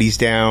buddies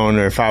down,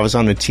 or if I was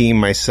on a team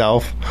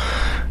myself,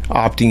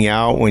 opting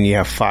out when you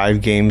have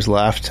 5 games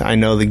left. I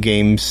know the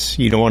games,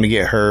 you don't want to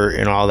get hurt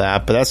and all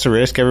that, but that's the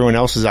risk. Everyone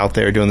else is out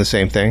there doing the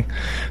same thing.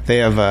 They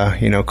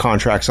have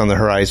contracts on the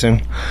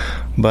horizon.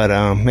 But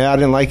I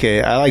didn't like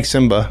it. I like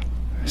Simba,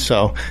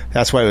 so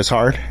that's why it was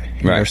hard.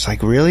 Right. It's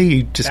like, really?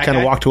 You just kind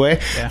of walked away?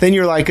 Yeah. Then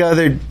you're like,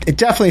 it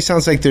definitely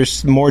sounds like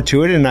there's more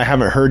to it, and I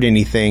haven't heard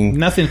anything.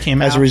 Nothing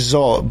came out as a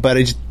result,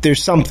 but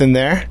there's something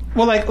there.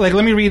 Well, like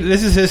let me read.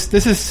 This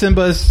is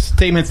Simba's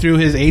statement through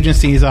his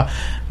agencies.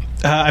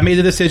 I made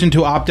the decision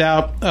to opt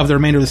out of the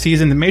remainder of the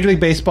season. The Major League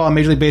Baseball and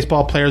Major League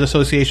Baseball Players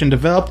Association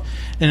developed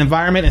an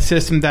environment and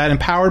system that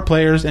empowered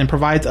players and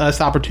provides us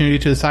the opportunity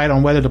to decide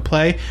on whether to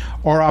play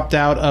or opt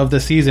out of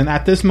the season.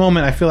 At this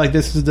moment, I feel like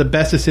this is the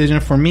best decision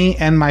for me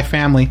and my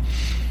family.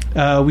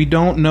 We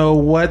don't know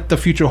what the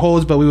future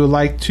holds, but we would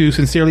like to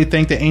sincerely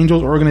thank the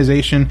Angels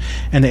organization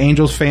and the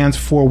Angels fans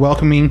for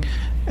welcoming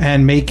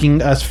and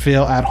making us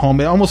feel at home.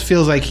 It almost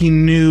feels like he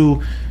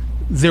knew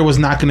there was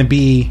not going to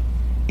be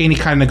any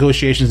kind of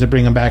negotiations to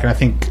bring him back, and I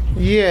think...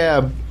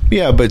 Yeah,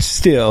 but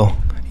still...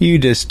 You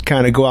just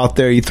kind of go out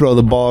there, you throw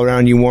the ball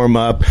around, you warm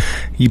up,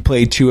 you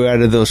play 2 out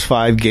of those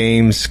 5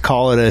 games,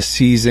 call it a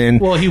season.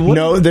 Well, he wouldn't.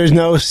 No, there's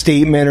no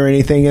statement or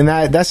anything, and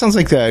that sounds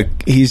like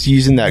he's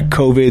using that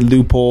COVID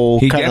loophole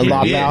kind of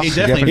lob out.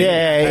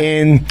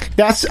 And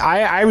that's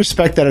I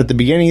respect that at the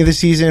beginning of the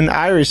season.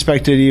 I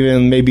respect it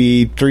even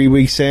maybe 3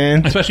 weeks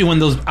in, especially when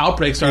those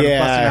outbreaks started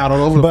busting out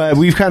all over. But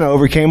we've kind of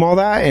overcame all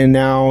that, and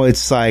now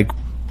it's like,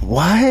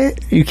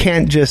 what? You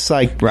can't just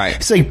like... Right.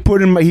 It's like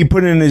he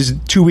put in his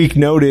 2-week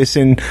notice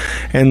and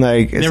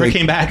like... Never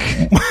came back.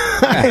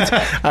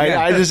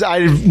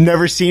 I've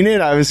never seen it.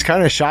 I was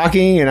kind of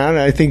shocking, and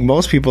I think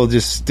most people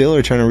just still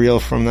are trying to reel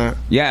from that.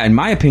 Yeah, in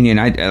my opinion,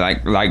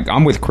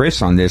 I'm with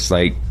Chris on this.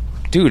 Like,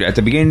 dude, at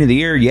the beginning of the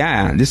year,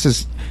 this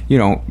is...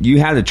 you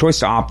had the choice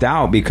to opt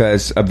out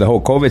because of the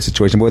whole COVID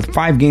situation, but with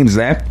 5 games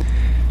left...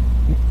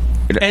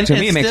 to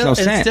me, it makes no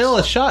sense. It's still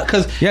a shot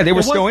because they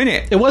were still in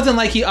it. It wasn't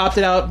like he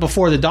opted out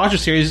before the Dodger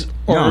series,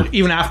 or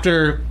even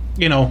after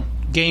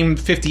game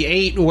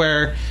 58,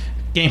 where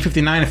game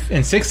 59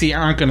 and 60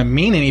 aren't going to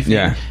mean anything.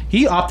 Yeah.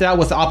 He opted out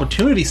with the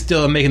opportunity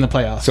still of making the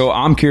playoffs. So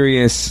I'm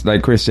curious,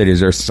 like Chris said, is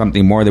there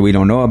something more that we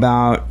don't know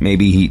about?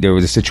 Maybe there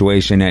was a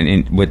situation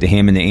with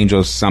him and the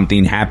Angels,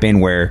 something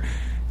happened where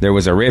there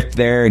was a rift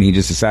there, and he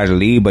just decided to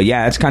leave. But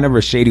it's kind of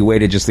a shady way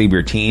to just leave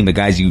your team. The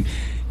guys you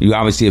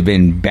obviously have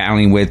been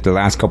battling with the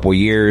last couple of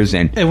years,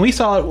 and we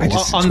saw it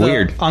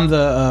weird. On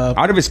the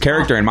out of his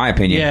character, in my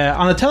opinion. Yeah,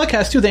 on the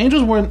telecast too. The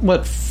Angels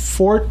were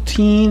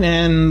 14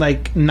 and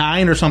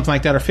 9 or something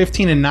like that, or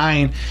 15 and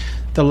 9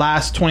 the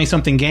last 20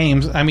 something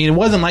games. I mean, it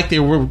wasn't like they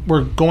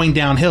were going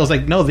downhill. It's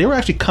like, no, they were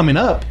actually coming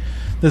up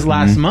this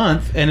last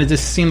month, and it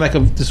just seemed like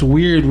this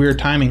weird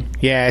timing.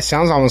 Yeah, it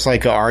sounds almost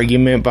like an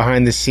argument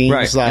behind the scenes.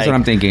 Right, like, that's what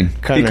I'm thinking.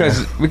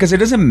 Because it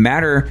doesn't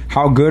matter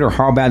how good or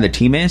how bad the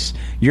team is.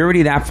 You're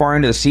already that far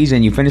into the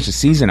season. You finish the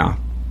season off.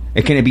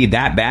 Can it be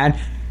that bad?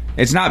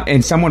 It's not.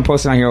 And someone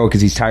posted on here,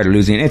 because he's tired of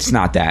losing. It's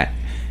not that.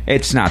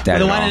 It's not that.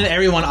 But at why all. did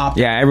everyone opt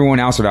out? Yeah, everyone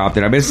else would opt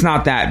out. But it's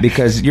not that,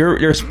 because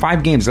there's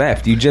 5 games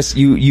left.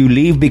 You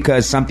leave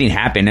because something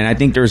happened, and I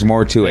think there's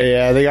more to it.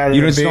 Yeah, they got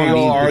you a just big don't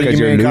old leave because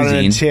you're argument, got in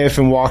a losing. tiff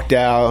and walked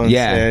out. And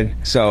said,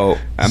 so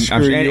I'm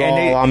screw sure, you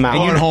all, I'm out.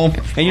 And home.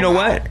 And you know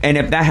what? And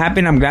if that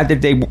happened, I'm glad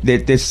that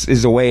this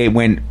is the way it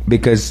went,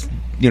 because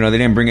they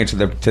didn't bring it to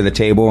the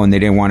table, and they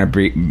didn't want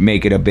to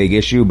make it a big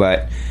issue,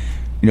 but.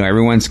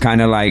 Everyone's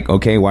kind of like,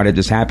 okay, why did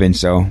this happen?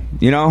 So,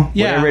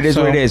 whatever it is,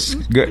 what it is.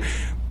 Good.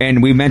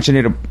 And we mentioned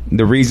it,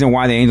 the reason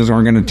why the Angels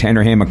weren't going to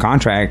tender him a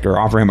contract or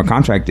offer him a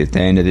contract at the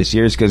end of this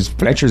year is because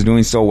Fletcher's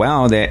doing so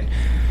well that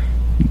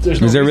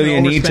is there really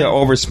a need to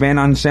overspend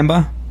on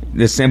Simba?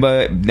 Is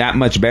Simba that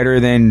much better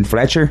than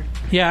Fletcher?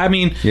 Yeah, I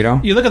mean,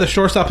 you look at the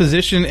shortstop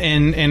position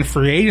in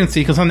free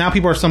agency, because now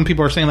some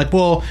people are saying, like,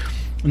 well,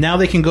 now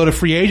they can go to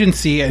free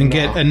agency and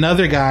get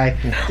another guy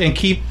and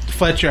keep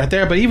Fletcher out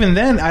there. But even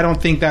then, I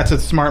don't think that's a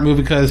smart move,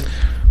 because,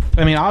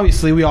 I mean,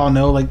 obviously we all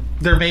know, like,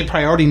 their main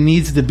priority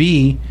needs to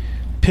be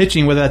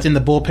pitching, whether that's in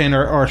the bullpen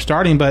or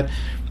starting. But,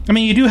 I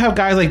mean, you do have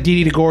guys like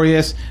Didi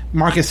Gregorius,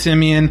 Marcus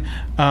Semien,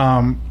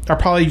 are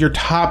probably your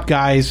top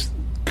guys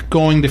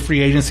going to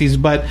free agencies.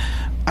 But,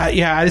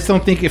 I just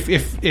don't think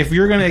if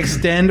you're going to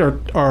extend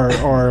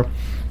or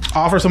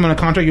offer someone a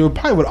contract, you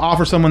probably would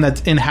offer someone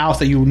that's in-house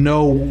that you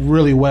know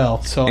really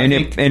well. So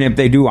if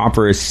they do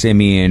offer a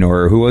Semien,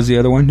 or who was the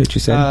other one that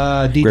you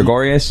said?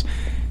 Gregorius.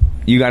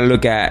 You got to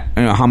look at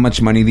how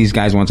much money these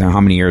guys want and how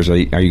many years are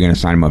you going to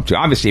sign them up to.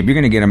 Obviously, if you're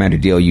going to get them at a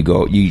deal, you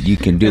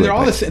can do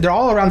it. They're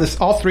all around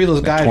this. All three of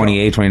those guys,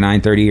 28,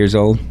 29, 30 years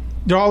old.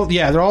 They're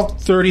all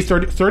 30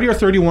 or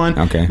 31.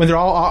 Okay. When they're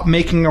all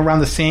making around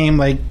the same,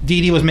 like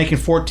Didi was making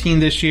 14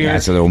 this year. Yeah,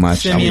 that's a little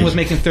much. Semien was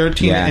making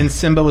 13, and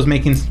Simba was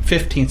making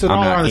 15. So they're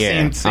all around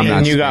the same.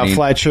 And you got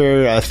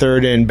Fletcher,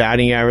 third in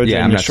batting average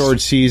in the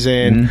short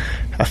season,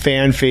 a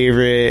fan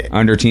favorite,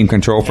 under team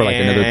control for like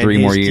another 3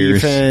 more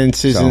years.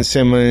 Defense isn't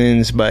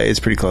Simmons, but it's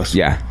pretty close.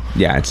 Yeah,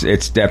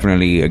 it's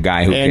definitely a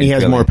guy who and he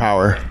has more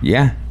power.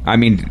 Yeah, I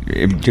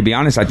mean, to be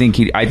honest, I think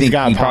he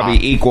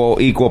probably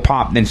equal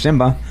pop than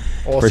Simba.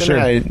 Well, for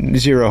Simba sure. had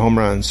 0 home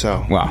runs,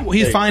 so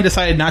he's finally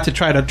decided not to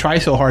try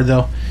so hard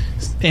though,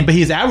 but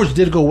his average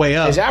did go way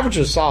up. His average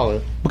was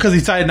solid because he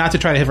decided not to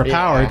try to hit for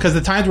power. Because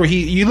the times where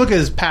you look at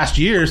his past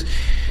years,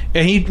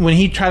 and when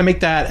he tried to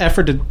make that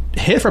effort to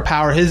hit for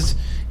power,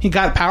 he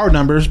got power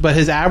numbers, but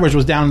his average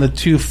was down to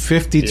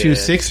 250,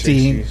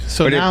 260.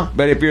 So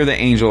but if you're the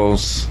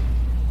Angels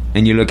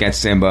and you look at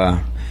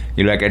Simba,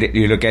 you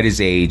look at his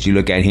age, you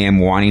look at him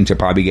wanting to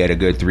probably get a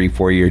good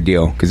 3-4 year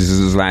deal, because this is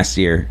his last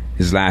year,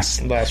 his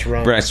last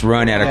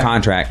run at a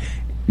contract.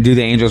 Do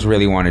the Angels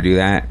really want to do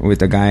that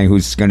with a guy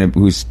who's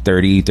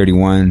 30,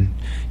 31?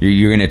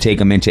 You're going to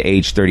take him into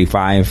age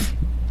 35.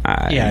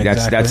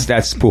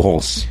 That's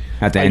Pujols.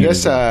 At the end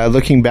of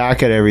looking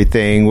back at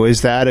everything,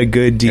 was that a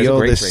good deal?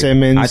 The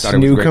Simmons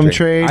Newcomb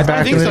trade?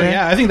 I think so.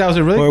 Yeah, I think that was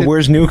a really good.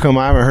 Where's Newcomb?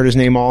 I haven't heard his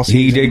name all season.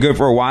 He did good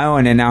for a while,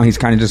 and then now he's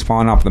kind of just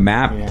falling off the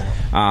map.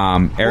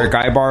 Yeah. Eric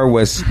Ibar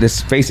was,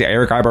 let's face it,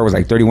 Eric Ibar was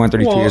like 31,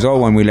 32 years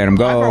old when we let him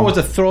go. Ibar was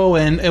a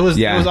throw-in. It was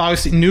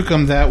obviously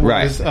Newcomb that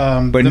was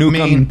but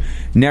Newcomb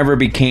never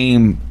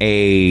became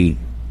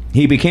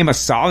he became a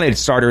solid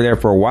starter there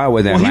for a while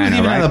with Atlanta, he was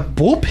even right? out of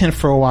the bullpen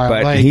for a while.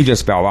 But he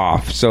just fell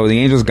off. So the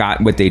Angels got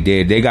what they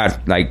did. They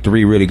got like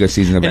 3 really good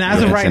seasons. And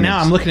as of right now,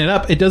 I'm looking it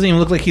up. It doesn't even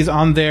look like he's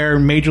on their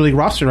major league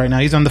roster right now.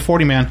 He's on the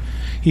 40-man.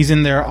 He's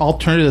in their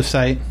alternative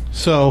site.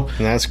 So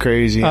and that's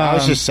crazy. I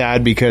was just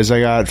sad because I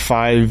got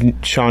 5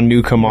 Sean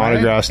Newcomb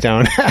autographs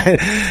down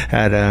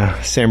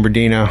at San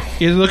Bernardino.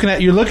 You're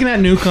looking at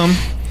Newcomb.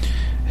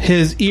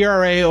 His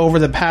ERA over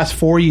the past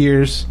 4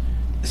 years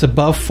is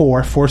above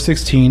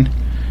 4.16.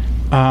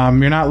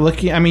 You're not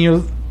looking. I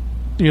mean,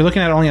 you're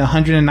looking at only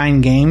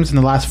 109 games in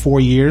the last 4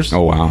 years.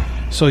 Oh wow!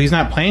 So he's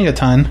not playing a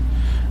ton.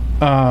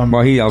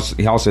 Well, he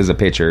also is a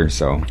pitcher.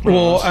 So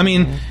I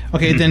mean,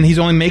 okay, then he's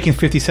only making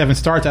 57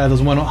 starts out of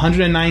those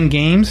 109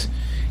 games.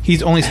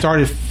 He's only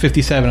started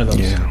 57 of those.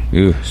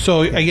 Yeah.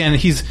 So again,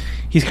 he's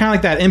kind of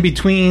like that in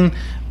between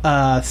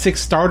 6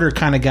 starter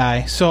kind of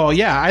guy. So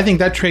yeah, I think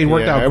that trade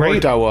worked out great.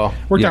 Worked out well.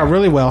 Worked out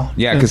really well.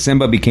 Yeah, because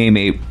Simba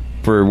became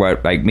for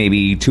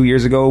maybe 2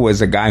 years ago,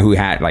 was a guy who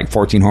had like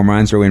 14 home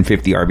runs or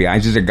 50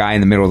 RBIs. Just a guy in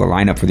the middle of the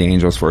lineup for the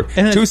Angels for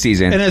 2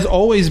 seasons. And has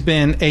always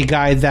been a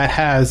guy that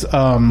has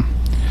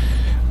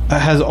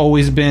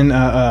always been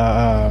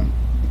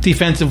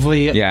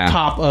defensively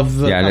top of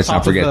the let's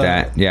not forget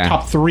that. Yeah,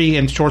 top 3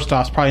 in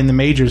shortstops probably in the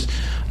majors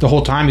the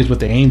whole time he's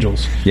with the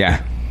Angels.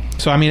 Yeah.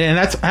 So I mean, and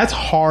that's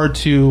hard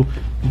to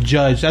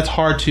judge. That's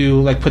hard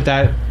to put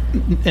that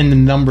in the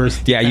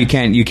numbers. Yeah, you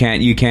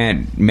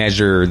can't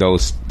measure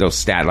those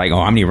stats like,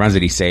 how many runs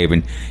did he save,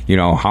 and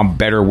how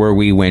better were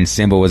we when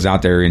Simba was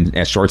out there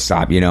at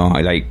shortstop.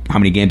 Like how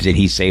many games did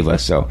he save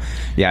us? So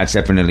yeah, it's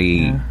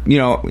definitely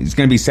it's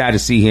going to be sad to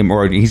see him,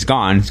 or he's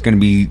gone. It's going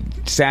to be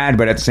sad,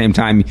 but at the same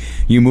time,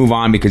 you move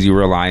on because you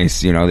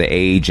realize the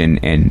age and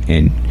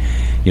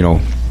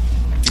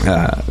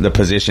the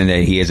position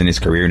that he is in his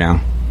career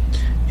now.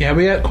 Yeah,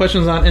 we got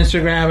questions on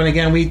Instagram, and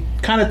again, we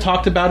kind of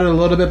talked about it a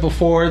little bit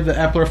before the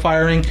Epler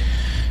firing.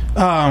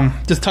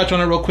 Just touch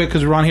on it real quick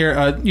because we're on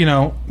here.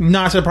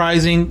 Not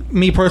surprising.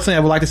 Me personally, I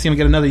would like to see him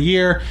get another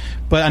year,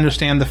 but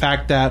understand the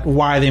fact that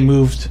why they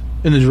moved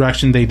in the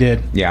direction they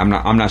did. Yeah,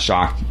 I'm not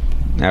shocked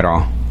at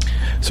all.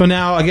 So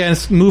now, again,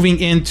 moving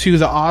into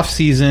the off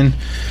season,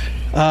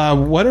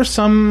 what are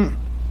some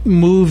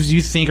moves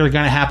you think are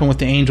going to happen with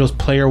the Angels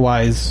player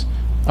wise?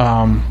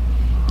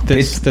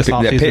 This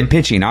offseason.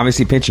 Pitching,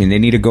 obviously pitching. They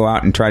need to go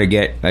out and try to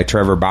get like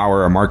Trevor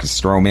Bauer or Marcus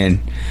Stroman.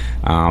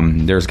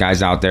 There's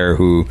guys out there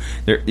who,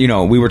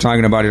 we were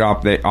talking about it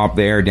off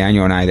the air,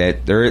 Daniel and I,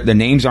 that the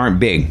names aren't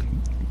big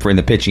for in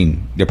the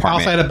pitching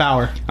department.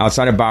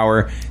 Outside of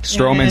Bauer.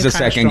 Stroman's the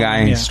second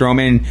guy. Yeah.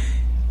 Stroman,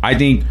 I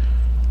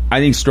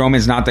think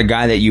Stroman's not the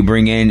guy that you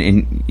bring in,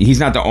 and he's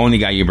not the only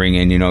guy you bring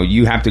in.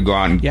 You have to go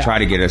out and try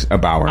to get a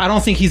Bauer. I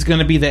don't think he's going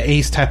to be the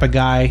ace type of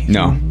guy.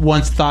 No,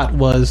 once thought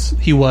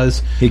he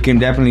was. He can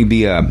definitely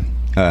be a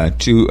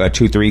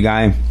 2-3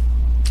 guy,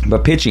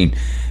 but pitching,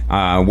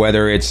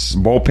 whether it's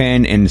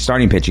bullpen and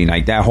starting pitching,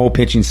 like that whole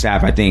pitching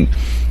staff, I think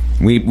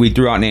we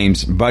threw out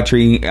names.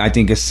 Buttrey, I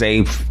think, is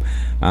safe.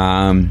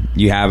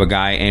 You have a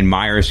guy in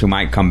Myers who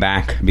might come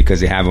back because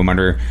they have him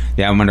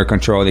under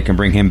control. They can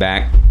bring him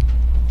back.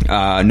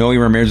 Noe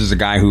Ramirez is a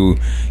guy who,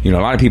 a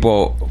lot of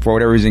people, for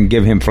whatever reason,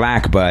 give him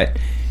flack, but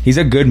he's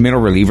a good middle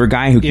reliever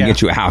guy who can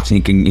get you outs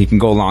and he can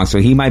go long. So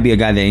he might be a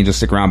guy that Angels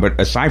stick around. But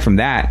aside from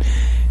that,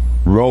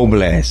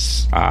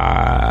 Robles,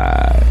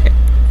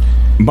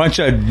 bunch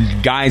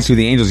of guys who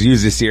the Angels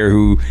use this year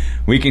who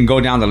we can go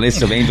down the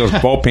list of Angels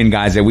bullpen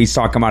guys that we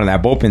saw come out of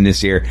that bullpen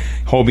this year.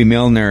 Hobie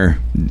Milner,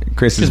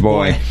 Chris's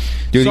boy.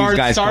 Do these guys come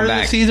back? Started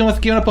the season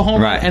with giving up a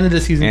home run, ended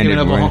the season giving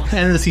up a home run.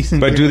 End of the season.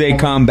 But do they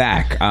come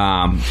back?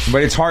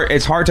 But it's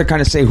hard to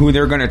kind of say who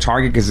they're going to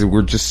target because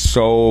we're just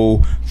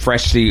so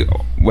freshly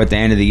at the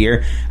end of the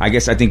year. I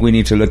think we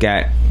need to look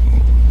at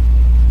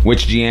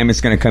which GM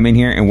is going to come in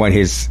here and what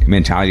his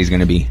mentality is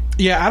going to be.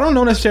 Yeah, I don't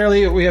know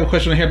necessarily. We have a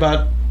question here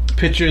about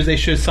pitchers they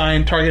should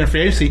sign target in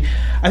free agency.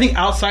 I think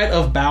outside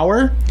of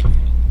Bauer,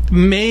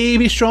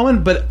 maybe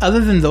Stroman, but other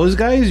than those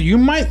guys, you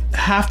might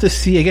have to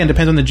see, again,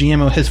 depends on the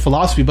GM and his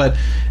philosophy, but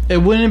it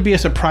wouldn't be a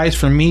surprise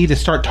for me to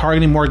start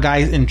targeting more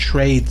guys in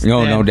trades.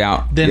 No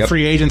doubt. Than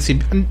free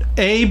agency.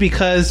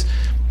 Because,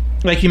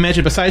 like you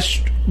mentioned, besides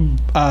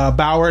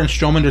Bauer and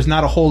Stroman, there's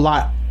not a whole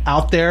lot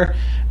out there.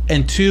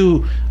 And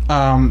two,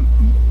 and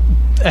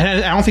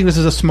I don't think this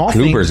is a small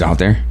thing. Kluber's out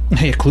there.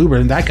 Hey,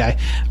 Kluber, that guy.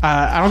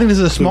 I don't think this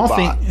is a small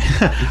thing.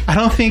 I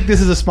don't think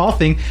this is a small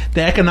thing.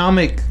 The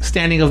economic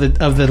standing of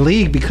the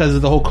league because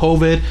of the whole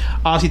COVID.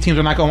 Obviously, teams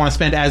are not going to want to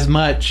spend as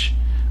much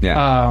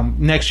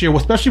next year,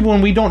 especially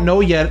when we don't know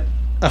yet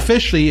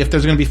officially if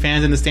there's going to be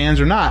fans in the stands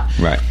or not.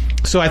 Right.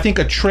 So I think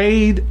a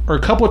trade or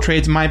a couple of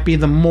trades might be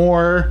the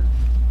more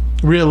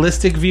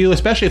realistic view,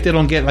 especially if they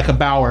don't get like a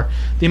Bauer.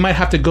 They might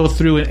have to go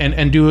through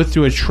and do it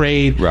through a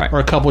trade or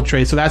a couple of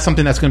trades. So that's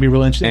something that's going to be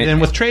real interesting.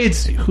 And with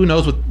trades, who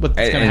knows what's going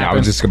to happen. I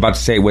was just about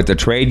to say, with the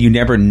trade, you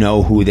never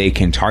know who they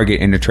can target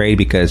in the trade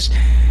because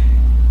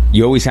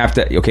you always have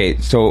to. Okay,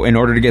 so in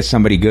order to get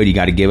somebody good, you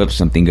got to give up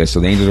something good. So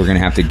the Angels are going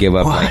to have to give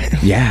up.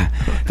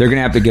 They're going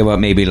to have to give up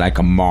maybe like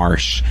a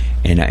Marsh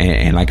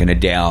and like an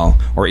Adele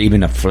or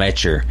even a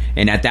Fletcher.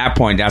 And at that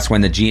point, that's when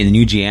the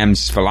new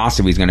GM's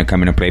philosophy is going to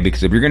come into play.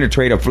 Because if you're going to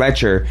trade a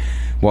Fletcher,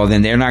 well,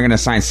 then they're not going to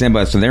sign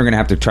Simba, so they're going to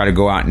have to try to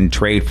go out and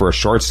trade for a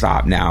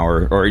shortstop now,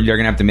 or you're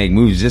going to have to make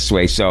moves this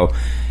way. So,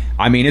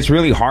 I mean, it's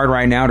really hard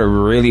right now to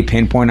really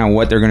pinpoint on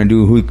what they're going to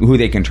do, who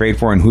they can trade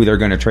for, and who they're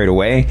going to trade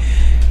away.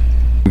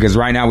 Because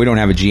right now we don't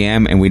have a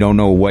GM and we don't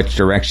know which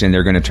direction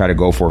they're going to try to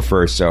go for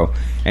first. So,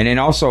 and then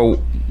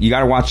also you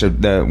got to watch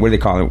the what do they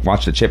call it?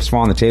 Watch the chips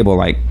fall on the table.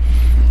 Like,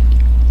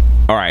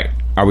 all right,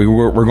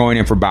 we're going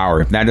in for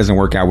Bauer. If that doesn't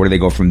work out, where do they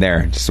go from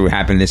there? Just what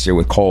happened this year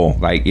with Cole.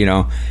 Like,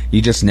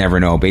 you just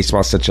never know.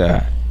 Baseball's such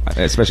a,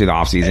 especially the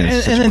offseason,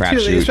 it's such a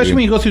crapshoot. Especially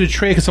when you go through the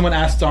trade, because someone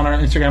asked on our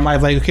Instagram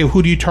Live, like, okay,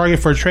 who do you target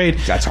for a trade?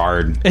 That's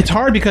hard. It's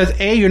hard because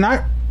you're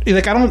not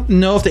like, I don't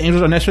know if the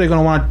Angels are necessarily going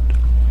to want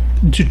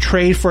to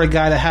trade for a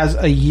guy that has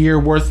a year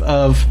worth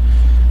of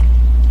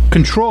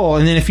control.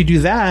 And then if you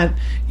do that,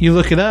 you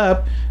look it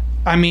up,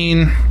 I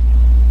mean,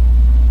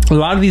 a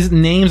lot of these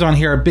names on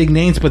here are big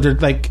names, but they're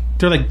like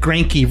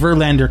Greinke,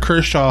 Verlander,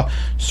 Kershaw,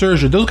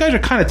 Scherzer. Those guys are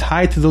kind of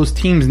tied to those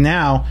teams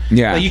now.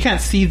 Yeah. Like, you can't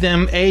see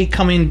them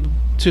coming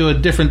to a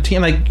different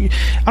team. Like,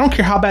 I don't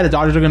care how bad the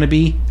Dodgers are going to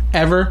be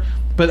ever,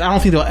 but I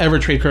don't think they'll ever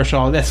trade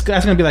Kershaw. That's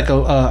going to be like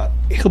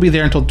he'll be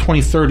there until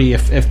 2030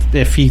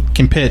 if he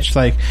can pitch.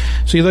 Like,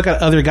 so you look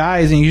at other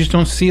guys and you just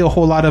don't see a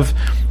whole lot of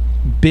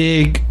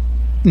big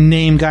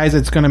name guys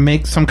that's going to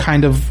make some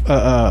kind of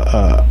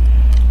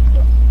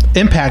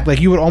impact. Like,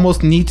 you would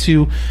almost need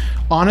to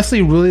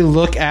honestly really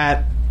look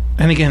at,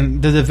 and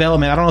again, the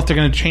development. I don't know if they're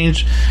going to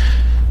change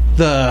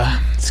the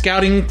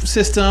scouting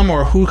system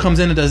or who comes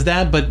in and does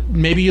that, but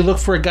maybe you look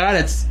for a guy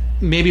that's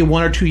maybe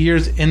 1 or 2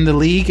 years in the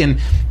league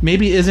and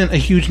maybe isn't a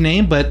huge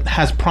name but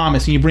has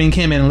promise, and you bring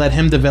him in and let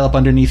him develop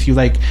underneath you.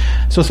 Like,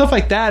 so stuff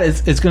like that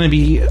is going to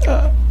be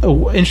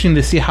interesting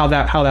to see how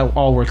that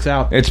all works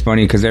out. It's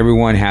funny because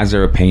everyone has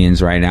their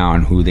opinions right now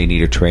on who they need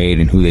to trade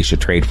and who they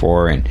should trade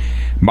for, and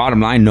bottom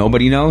line,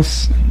 nobody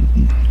knows.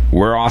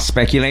 We're all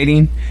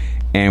speculating.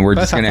 And we're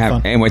just going to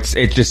have, and it's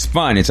just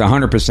fun. It's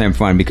 100%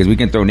 fun because we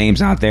can throw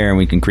names out there and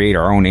we can create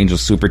our own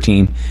Angels super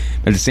team.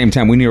 But at the same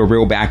time, we need to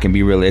reel back and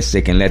be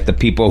realistic and let the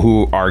people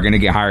who are going to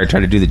get hired try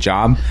to do the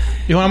job.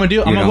 You know what I'm going to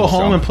do? I'm going to go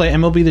home and play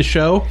MLB The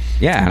Show.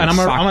 Yeah. And I'm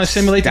going to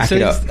simulate the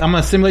season. I'm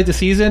going to simulate the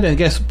season. And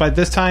guess by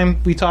this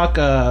time we talk,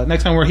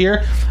 next time we're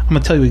here, I'm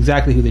going to tell you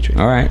exactly who they trade.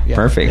 All right. Yeah.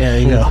 Perfect. There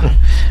you go.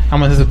 I'm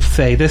going to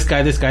say this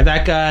guy,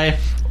 that guy.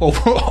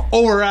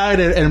 Override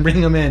it and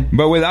bring him in.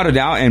 But without a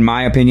doubt, in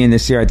my opinion,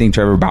 this year, I think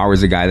Trevor Bauer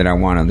is the guy that I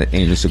want on the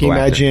Angels to go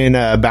after. Can you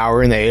imagine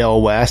Bauer in the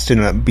AL West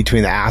and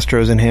between the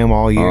Astros and him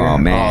all year? Oh,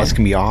 man. Oh, it's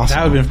going to be awesome.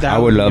 I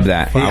would love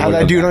that. Have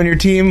that dude on your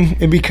team,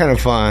 it'd be kind of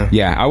fun.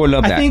 Yeah, I would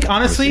love that. I think,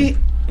 honestly,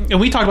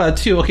 and we talked about it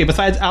too, okay,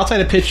 besides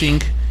outside of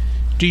pitching,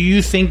 do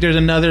you think there's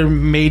another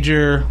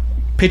major,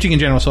 pitching in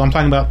general, so I'm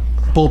talking about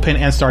bullpen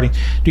and starting,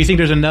 do you think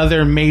there's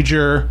another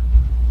major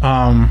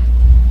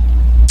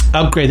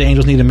upgrade the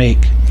Angels need to make?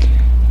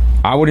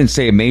 I wouldn't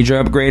say a major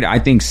upgrade. I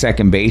think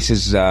second base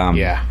is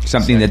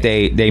something that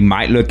they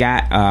might look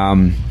at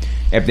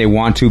if they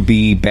want to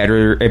be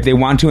better. If they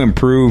want to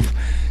improve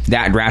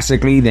that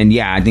drastically, then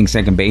yeah, I think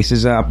second base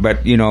is up.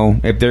 But you know,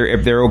 if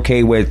they're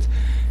okay with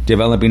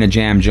developing a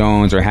Jam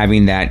Jones or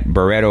having that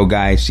Barreto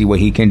guy see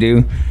what he can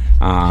do,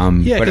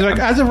 because like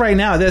as of right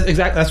now, that's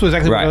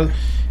exactly right. What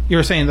you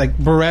were saying. Like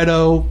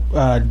Barreto,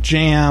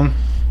 Jam.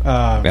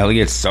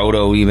 Elliott,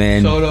 Soto,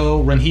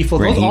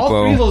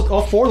 Rengifo.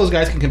 All four of those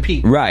guys can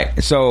compete.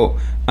 Right. So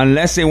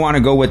unless they want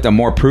to go with the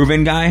more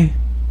proven guy,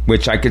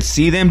 which I could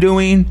see them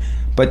doing,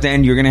 but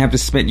then you're gonna have to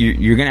spend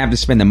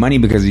the money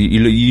because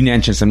you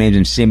mentioned some names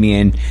in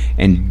Simeon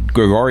and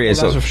Gregorius.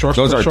 Well,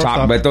 those are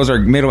top, but those are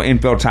middle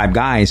infield type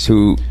guys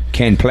who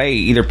can play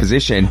either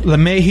position.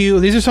 LeMahieu.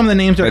 These are some of the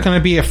names that are going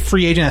to be a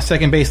free agent at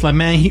second base.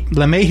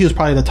 LeMahieu is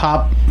probably the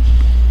top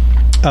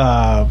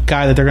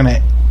guy that they're going to.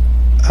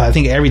 I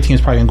think every team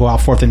is probably going to go out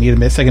fourth and need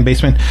a second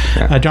baseman.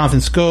 Yeah. Jonathan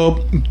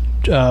Scope,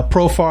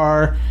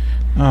 Profar,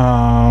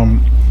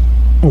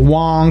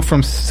 Wong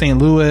from St.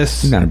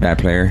 Louis. He's not a bad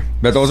player.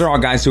 But those are all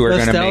guys who are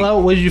going to make...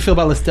 What did you feel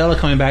about Listella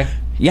coming back?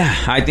 Yeah,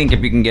 I think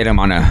if you can get him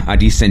on a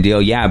decent deal,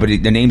 yeah. But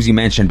the names you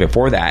mentioned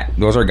before that,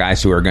 those are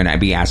guys who are going to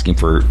be asking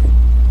for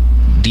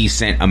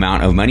decent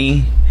amount of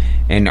money.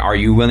 And are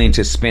you willing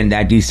to spend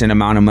that decent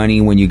amount of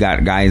money when you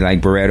got guys like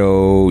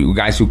Barreto,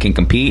 guys who can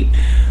compete?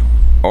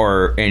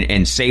 Or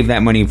and save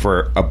that money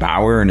for a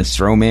Bauer and a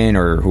Stroman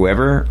or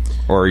whoever,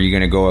 or are you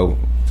going to go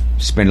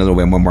spend a little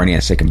bit more money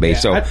at second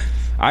base? Yeah, so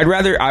I'd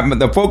rather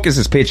the focus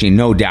is pitching,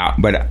 no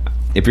doubt. But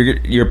if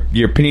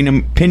you're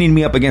pinning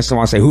me up against them,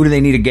 I'll say who do they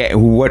need to get?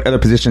 What other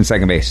position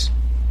second base?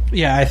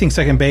 Yeah, I think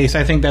second base.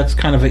 I think that's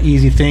kind of an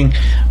easy thing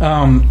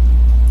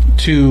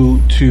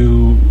to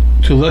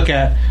look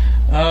at.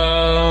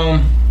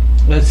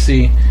 Let's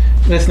see.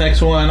 This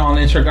next one on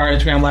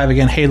Instagram Live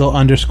again,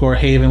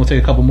 Halo_Haven. We'll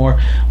take a couple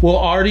more. Will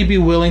already be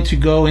willing to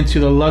go into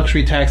the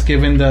luxury tax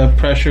given the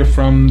pressure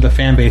from the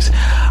fan base.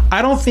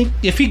 I don't think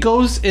if he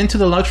goes into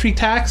the luxury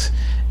tax,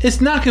 it's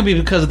not going to be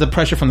because of the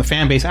pressure from the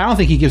fan base. I don't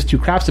think he gives two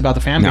craps about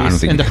the fan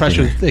base and the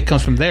pressure that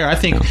comes from there. I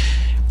think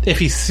if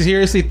he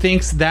seriously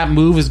thinks that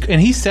move is, and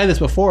he said this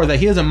before, that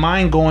he doesn't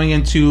mind going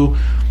into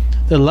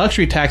the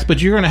luxury tax,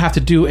 but you're going to have to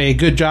do a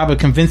good job of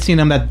convincing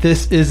them that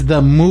this is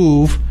the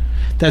move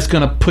that's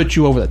going to put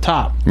you over the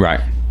top. Right.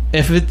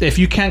 If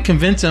you can't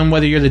convince them,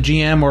 whether you're the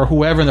GM or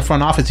whoever in the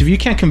front office, if you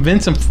can't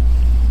convince them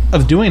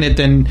of doing it,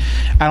 then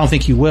I don't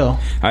think you will.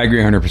 I agree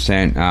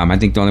 100%. I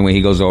think the only way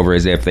he goes over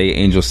is if the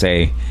Angels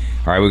say,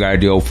 all right, we got a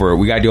deal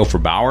for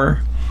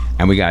Bauer,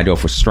 and we got a deal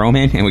for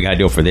Stroman, and we got a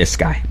deal for this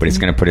guy, but it's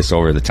going to put us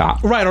over the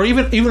top. Right, or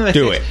even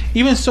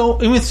even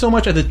so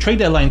much at the trade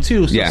deadline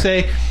too. So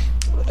say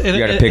you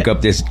got to pick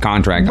up this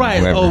contract,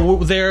 right?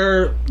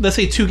 They're, let's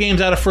say, 2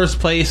 games out of first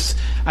place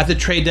at the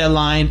trade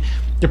deadline.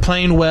 They're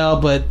playing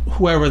well, but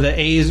whoever, the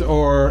A's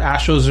or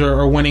Astros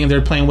are winning, and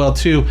they're playing well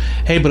too.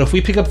 Hey, but if we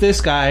pick up this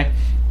guy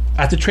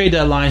at the trade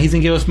deadline, he's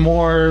going to give us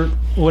more,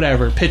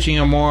 whatever, pitching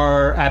or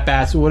more at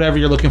bats, whatever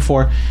you're looking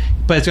for.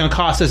 But it's going to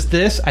cost us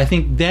this. I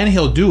think then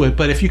he'll do it.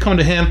 But if you come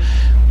to him,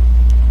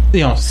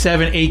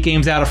 7-8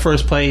 games out of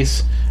first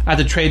place at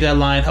the trade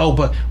deadline,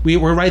 but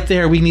we're right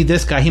there, we need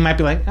this guy. He might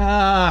be like,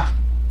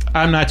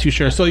 I'm not too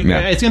sure. So it's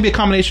going to be a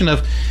combination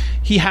of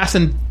he has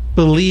to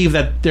believe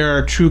that there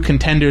are true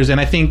contenders, and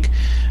I think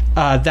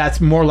that's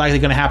more likely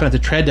going to happen at the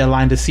trade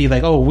deadline to see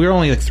like, oh, we're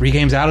only like 3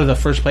 games out of the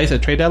first place at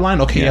the trade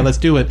deadline. Okay, yeah, let's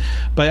do it.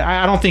 But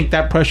I don't think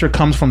that pressure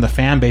comes from the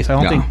fan base.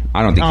 I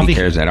don't think he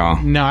cares at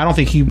all. No, I don't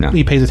think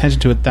he pays attention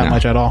to it that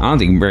much at all. I don't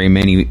think very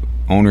many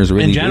owners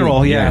really in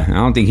general. Yeah, I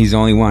don't think he's the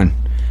only one.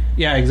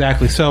 Yeah,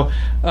 exactly. So,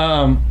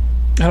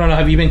 I don't know.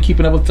 Have you been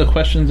keeping up with the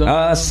questions?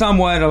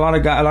 Somewhat. A lot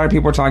of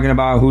people are talking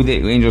about who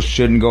the Angels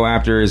shouldn't go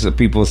after. Is the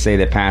people say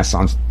that pass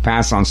on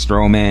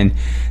Stroman.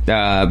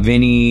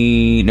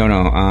 Vinny.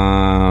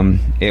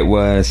 It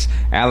was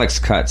Alex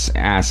Cutts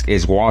asked,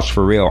 "Is Walsh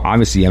for real?"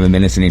 Obviously, you haven't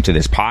been listening to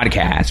this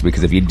podcast,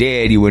 because if you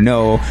did, you would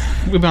know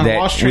we've been on the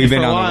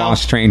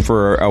Walsh train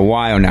for a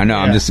while now. No,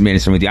 I'm just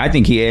messing with you. I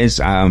think he is.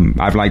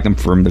 I've liked him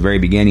from the very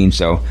beginning.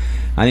 So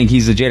I think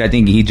he's legit. I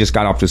think he just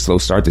got off to a slow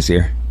start this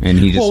year, and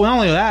he just. Well, not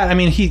only that, I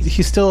mean,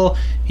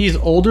 he's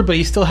older, but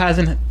he still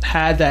hasn't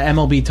had that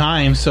MLB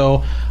time.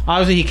 So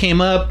obviously, he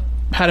came up,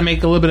 had to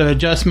make a little bit of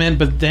adjustment,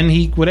 but then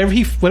whatever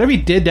he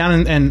did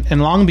down in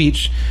Long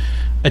Beach,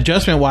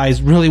 adjustment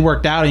wise, really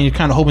worked out, and you're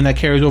kind of hoping that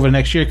carries over to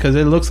next year, because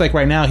it looks like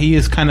right now he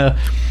is kind of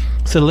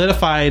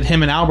solidified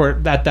him and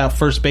Albert at that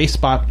first base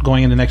spot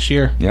going into next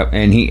year. Yep,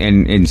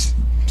 and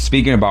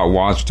speaking about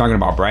Walsh, talking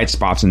about bright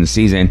spots in the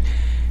season.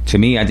 To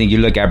me, I think you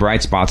look at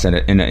bright spots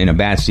in a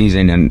bad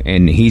season,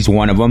 and he's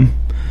one of them.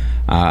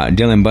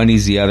 Dylan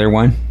Bundy's the other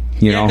one.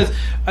 You know,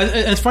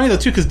 it's funny though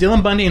too, because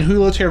Dylan Bundy and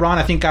Julio Teheran,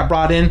 I think, got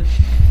brought in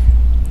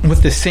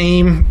with the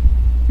same,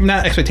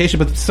 not expectation,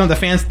 but some of the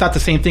fans thought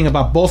the same thing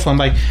about both of them.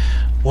 Like,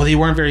 well, they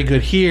weren't very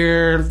good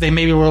here. They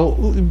maybe were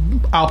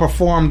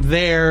outperformed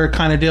there,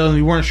 kind of deal, and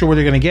we weren't sure what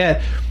they're going to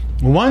get.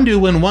 One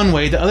dude went one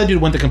way, the other dude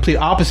went the complete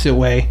opposite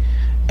way.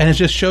 And it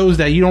just shows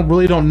that you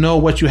don't know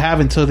what you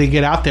have until they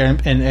get out there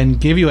and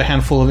give you a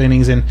handful of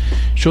innings and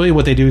show you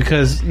what they do,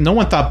 because no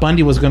one thought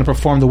Bundy was going to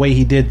perform the way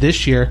he did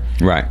this year.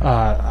 Right.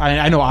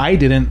 I know I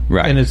didn't.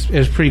 Right. And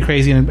it's pretty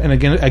crazy. And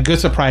again, a good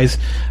surprise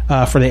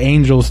for the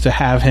Angels to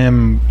have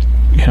him,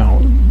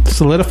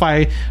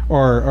 solidify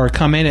or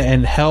come in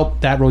and help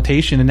that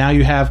rotation. And now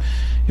if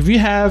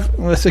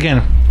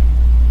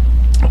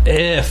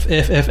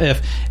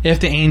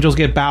the Angels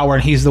get Bauer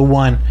and he's the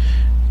one.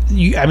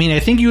 I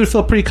think you would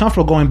feel pretty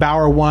comfortable going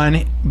Bauer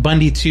 1,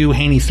 Bundy 2,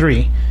 Haney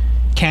 3,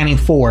 Canning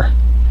 4,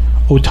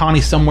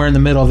 Ohtani somewhere in the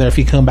middle there if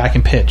he come back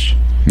and pitch.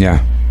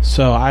 Yeah.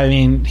 So,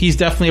 he's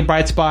definitely a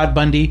bright spot.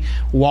 Bundy.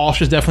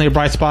 Walsh is definitely a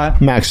bright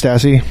spot. Max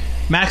Stassi.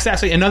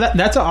 And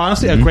that's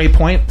honestly a great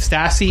point.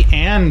 Stassi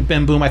and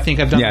Ben Boom, I think,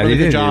 have done a really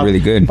good job really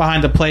good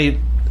behind the plate.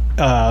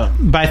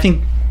 But I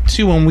think,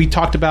 too, when we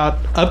talked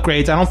about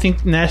upgrades, I don't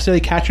think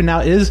necessarily catcher now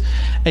is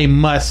a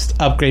must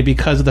upgrade,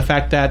 because of the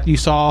fact that you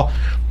saw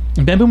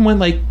Ben Boom went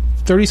like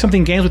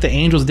 30-something games with the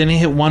Angels, then he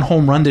hit 1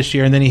 home run this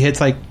year, and then he hits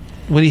like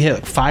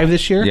 5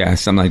 this year? Yeah,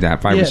 something like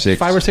that, 5 or 6.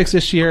 5 or 6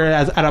 this year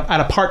at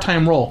a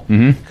part-time role,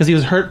 because he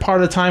was hurt part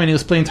of the time, and he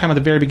was splitting time at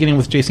the very beginning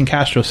with Jason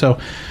Castro. So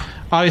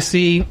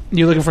obviously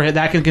you're looking for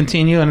that can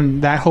continue,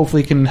 and that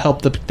hopefully can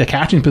help the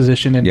catching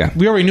position. And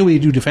we already knew what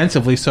he'd do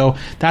defensively, so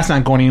that's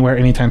not going anywhere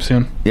anytime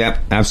soon. Yep,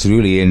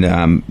 absolutely. And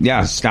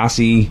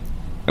Stassi,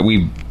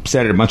 we've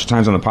said it a bunch of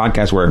times on the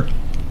podcast, where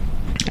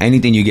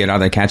anything you get out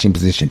of the catching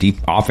position deep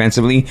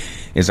offensively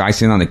is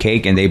icing on the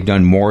cake, and they've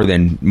done more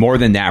than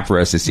that for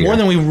us this year. More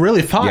than we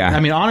really thought. Yeah.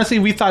 Honestly,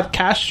 we thought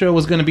Castro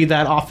was going to be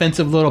that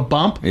offensive little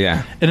bump.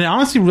 Yeah. And it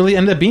honestly really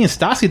ended up being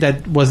Stassi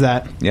that was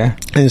that. Yeah.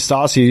 And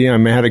Stassi,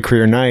 had a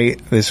career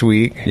night this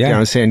week down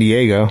in San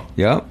Diego.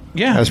 Yep.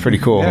 Yeah. That's pretty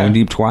cool. Going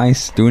deep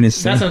twice, doing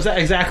his thing. That's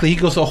exactly. He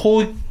goes a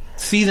whole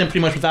season pretty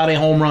much without a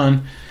home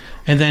run.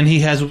 And then he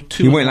has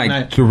 2. He went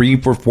like 3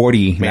 for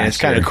 40. Man, it's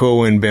kind of cool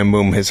when Ben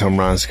Boom hits home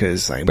runs,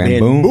 because Ben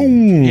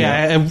Boom.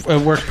 Yeah,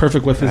 it works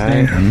perfect with his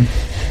name.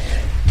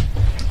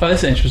 Oh,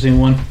 that's an interesting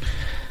one.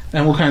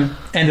 And we'll kind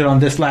of end it on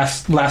this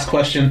last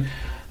question.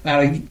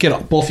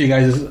 Get both of you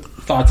guys'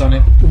 thoughts on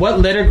it. What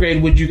letter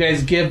grade would you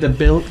guys give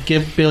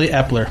Billy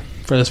Epler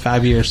for this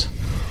 5 years?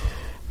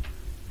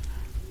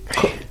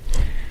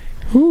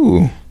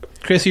 Ooh,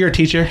 Chris, you're a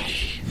teacher.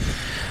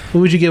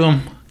 What would you give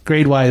him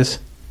grade wise?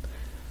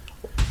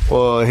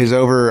 Well, his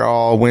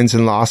overall wins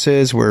and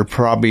losses were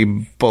probably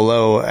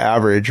below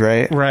average,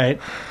 right?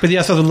 Right. But you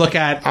also have to look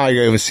at... I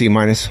gave a C-.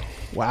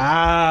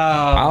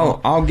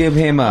 Wow. I'll give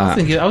him a...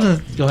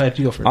 Go ahead,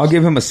 you go first. I'll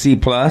give him a C+. You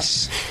got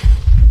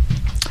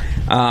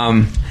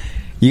to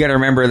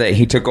remember that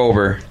he took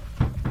over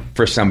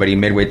for somebody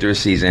midway through the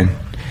season.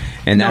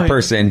 And that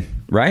person...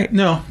 Right?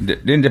 No.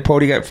 Didn't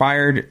Depote get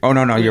fired? Oh,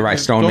 no, you're right.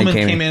 Stoneman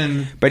came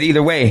in. But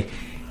either way...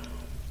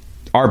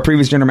 Our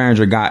previous general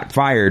manager got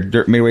fired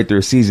midway through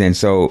the season,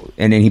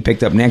 and then he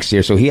picked up next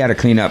year, so he had to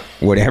clean up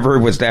whatever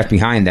was left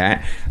behind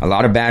that. A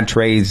lot of bad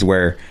trades,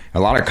 where a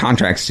lot of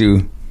contracts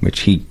too, which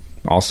he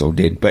also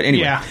did. But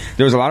anyway,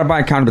 there was a lot of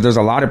bad contracts, but there's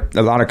a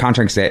lot of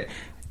contracts that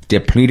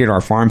depleted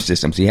our farm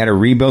system. So he had to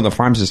rebuild the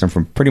farm system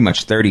from pretty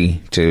much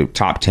 30 to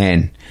top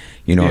 10,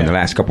 in the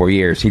last couple of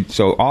years.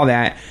 So all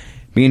that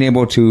being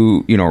able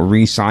to,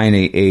 re-sign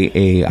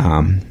a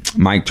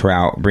Mike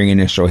Trout, bring in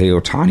a Shohei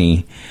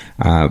Ohtani,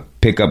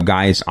 pick up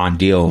guys on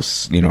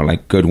deals,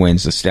 like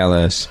Goodwins,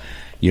 Estelas,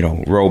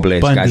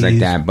 Robles, guys like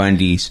that,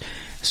 Bundys.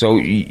 So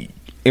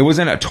it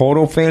wasn't a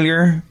total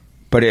failure,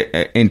 but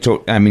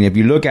if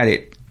you look at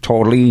it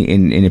totally,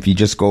 and if you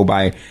just go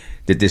by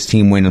did this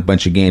team win a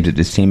bunch of games, did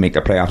this team make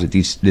the playoffs, did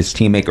this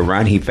team make a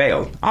run, he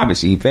failed.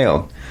 Obviously, he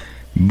failed.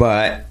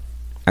 But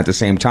at the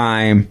same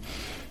time,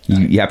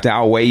 you have to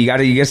outweigh. You got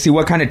to see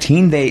what kind of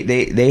team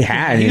they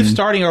had. He's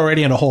starting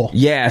already in a hole.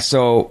 Yeah,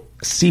 so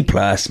C+,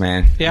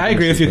 man. Yeah, I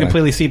agree with you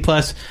completely. C+.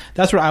 That's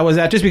where I was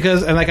at. Just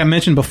because, and like I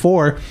mentioned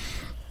before,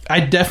 I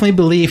definitely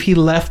believe he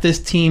left this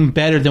team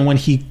better than when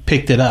he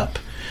picked it up.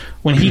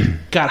 When he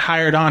got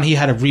hired on, he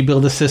had to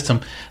rebuild the system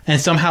and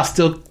somehow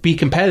still be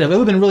competitive. It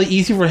would have been really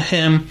easy for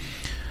him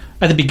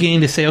at the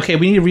beginning to say, okay,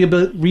 we need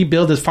to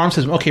rebuild this farm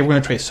system. Okay, we're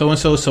going to trade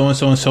so-and-so,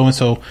 so-and-so, and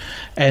so-and-so,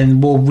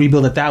 and we'll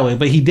rebuild it that way.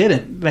 But he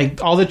didn't.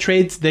 Like, all the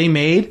trades they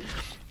made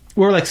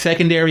were like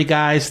secondary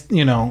guys,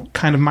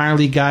 kind of minor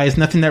league guys,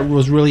 nothing that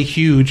was really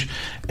huge.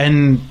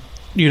 And,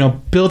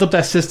 build up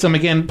that system.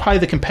 Again, probably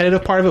the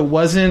competitive part of it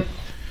wasn't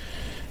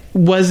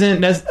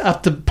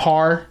up to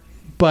par,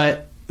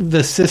 but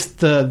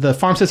the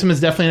farm system is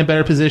definitely in a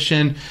better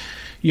position.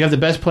 You have the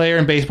best player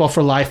in baseball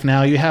for life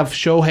now. You have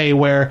Shohei,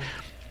 where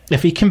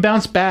if he can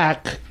bounce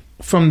back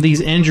from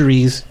these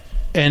injuries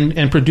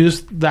and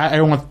produce that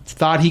everyone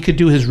thought he could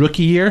do his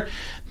rookie year,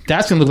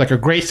 that's going to look like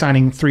a great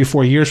signing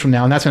 3-4 years from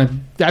now, and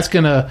that's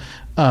going to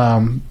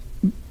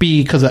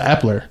be because of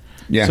Epler.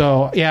 Yeah.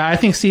 So yeah, I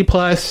think C+,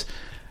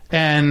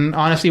 and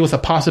honestly, with a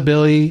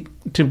possibility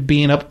to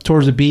being up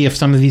towards a B if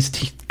some of these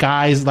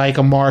guys like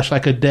a Marsh,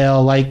 like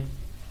Adele, like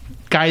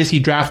guys he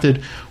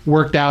drafted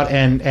worked out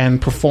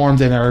and performed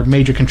and are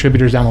major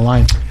contributors down the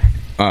line.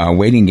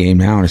 Waiting game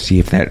now to see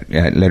if that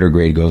letter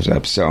grade goes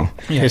up. So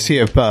yeah, see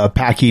if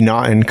Packy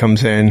Naughton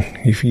comes in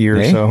a year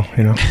or so.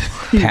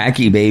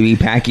 Packy, baby,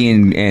 Packy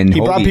and he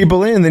Hoagie. brought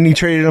people in, then he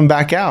traded them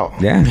back out.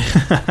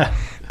 Yeah.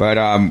 But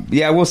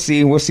we'll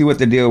see. We'll see what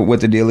the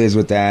deal is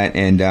with that,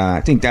 and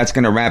I think that's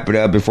going to wrap it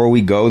up. Before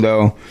we go,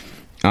 though,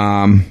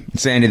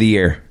 it's the end of the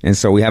year, and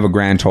so we have a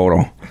grand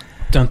total.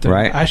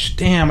 Right? I should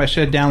have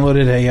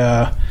downloaded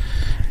a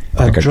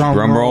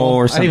drum roll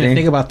or something. I didn't even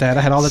think about that.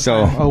 I had all the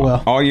time. Oh,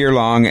 well. All year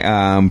long,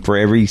 for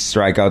every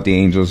strikeout the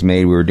Angels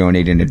made, we were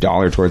donating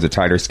 $1 towards the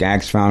Tyler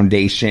Skaggs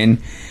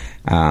Foundation.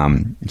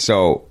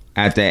 So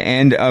at the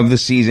end of the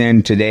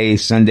season, today,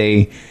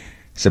 Sunday,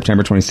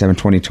 September 27,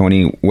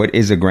 2020, what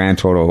is the grand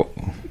total?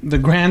 The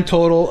grand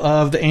total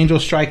of the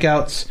Angels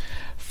strikeouts,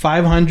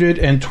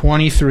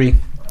 523.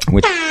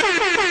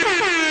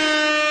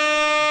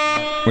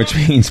 Which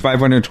means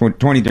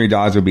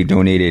 $523 will be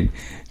donated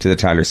to the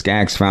Tyler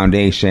Skaggs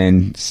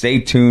Foundation. Stay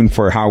tuned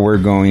for how we're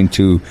going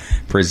to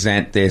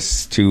present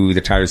this to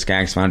the Tyler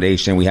Skaggs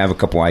Foundation. We have a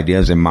couple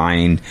ideas in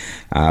mind,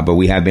 but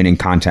we have been in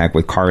contact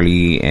with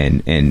Carly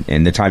and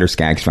the Tyler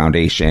Skaggs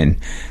Foundation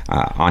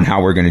on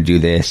how we're going to do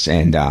this.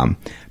 And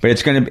but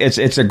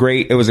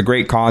it was a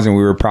great cause, and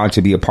we were proud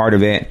to be a part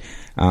of it.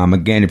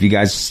 Again, if you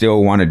guys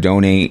still want to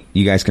donate,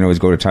 you guys can always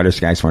go to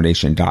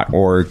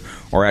TylerSkaggsFoundation.org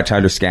or at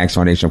Tyler Skaggs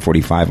Foundation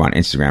 45 on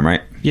Instagram,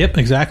 right? Yep,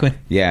 exactly.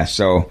 Yeah,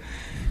 so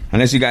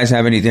unless you guys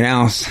have anything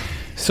else.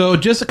 So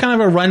just a kind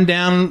of a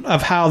rundown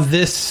of how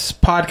this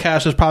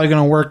podcast is probably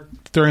going to work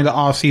during the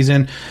off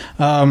season.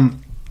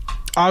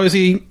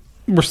 Obviously,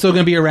 we're still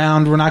going to be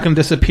around. We're not going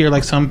to disappear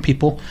like some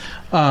people.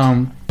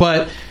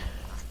 But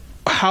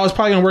how it's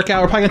probably going to work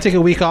out, we're probably going to take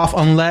a week off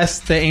unless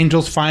the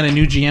Angels find a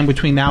new GM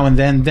between now and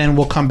then. Then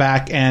we'll come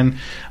back and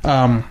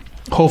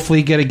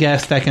hopefully get a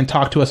guest that can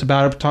talk to us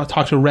about it,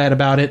 talk to Red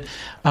about it.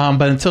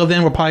 But until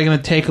then, we're probably going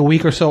to take a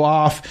week or so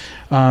off.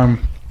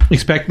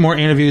 Expect more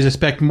interviews,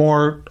 expect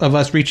more of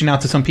us reaching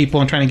out to some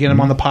people and trying to get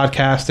them on the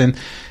podcast. And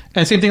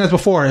same thing as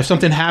before. If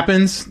something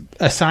happens,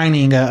 a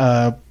signing,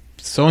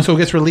 so-and-so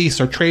gets released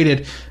or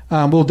traded,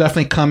 we'll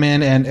definitely come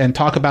in and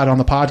talk about it on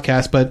the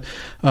podcast. But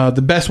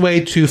the best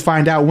way to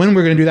find out when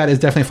we're going to do that is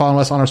definitely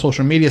following us on our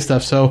social media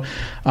stuff. So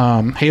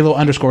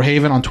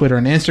Halo_Haven on Twitter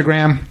and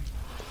Instagram.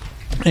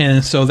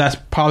 And so that's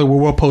probably where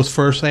we'll post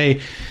first.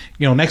 Hey,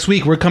 next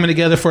week we're coming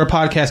together for a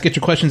podcast. Get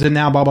your questions in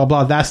now, blah, blah,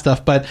 blah, that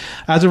stuff. But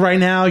as of right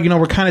now,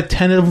 we're kind of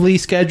tentatively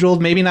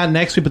scheduled. Maybe not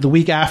next week, but the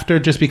week after,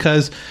 just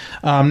because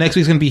next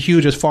week's going to be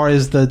huge as far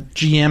as the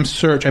GM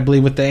search, I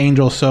believe, with the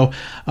Angels. So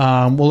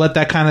we'll let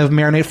that kind of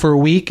marinate for a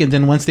week. And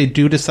then once they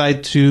do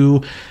decide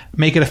to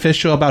make it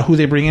official about who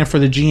they bring in for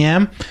the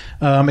GM,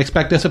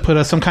 expect us to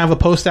put some kind of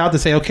a post out to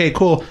say, okay,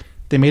 cool,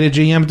 they made a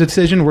GM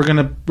decision. We're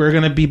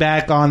gonna be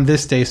back on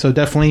this day. So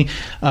definitely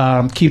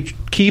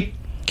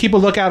keep a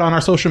lookout on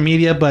our social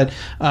media. But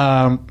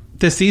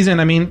this season,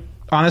 I mean,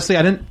 honestly,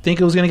 I didn't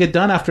think it was going to get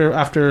done after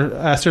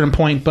a certain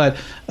point. But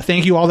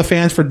thank you all the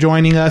fans for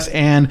joining us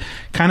and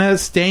kind of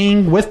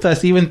staying with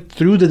us even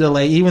through the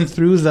delay, even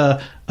through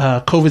the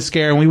COVID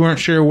scare. And we weren't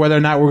sure whether or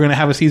not we're going to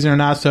have a season or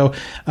not. So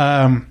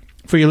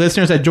for your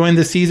listeners that joined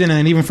this season,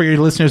 and even for your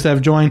listeners that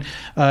have joined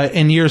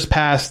in years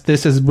past.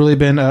 This has really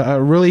been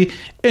a really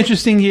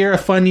interesting year, a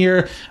fun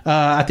year.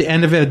 At the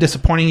end of it, a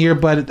disappointing year,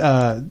 but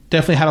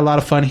definitely had a lot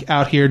of fun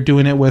out here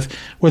doing it with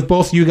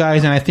both you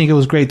guys. And I think it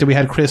was great that we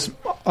had Chris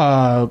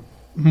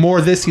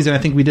more this season. I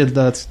think we did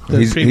the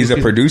he's a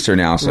producer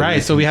now, so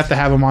right? So we have to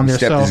have him on there.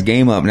 Stepped his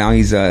game up. Now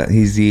he's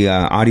the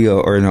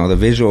audio the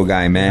visual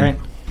guy, man.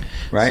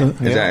 Right? So,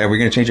 are we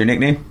going to change your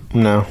nickname?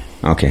 No.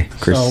 Okay,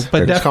 Chris. So,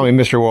 but just call me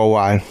Mr.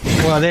 Worldwide.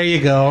 Well, there you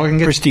go.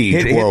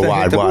 Prestige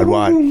Worldwide,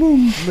 wide.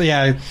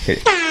 Yeah.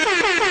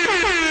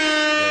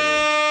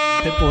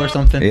 Pitbull or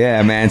something.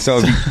 Yeah, man.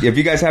 So if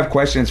you guys have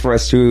questions for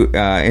us too,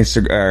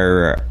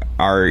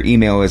 our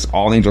email is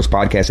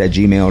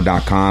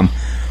allangelspodcast@gmail.com.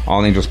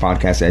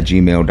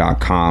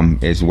 allangelspodcast@gmail.com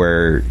is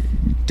where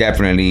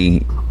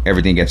definitely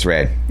everything gets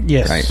read.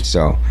 Yes. Right.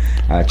 So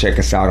check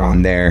us out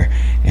on there.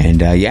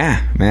 And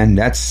yeah, man,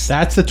 that's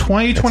the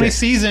 2020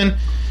 season.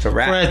 It's a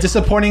wrap. For as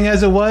disappointing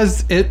as it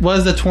was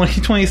the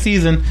 2020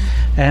 season.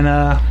 And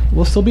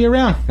we'll still be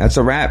around. That's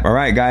a wrap. All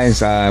right,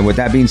 guys. With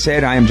that being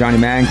said, I am Johnny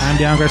Maggs. I'm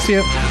Dan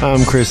Garcia.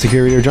 I'm Chris the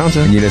Curator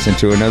Johnson. And you listen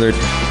to another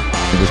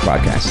of this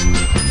podcast.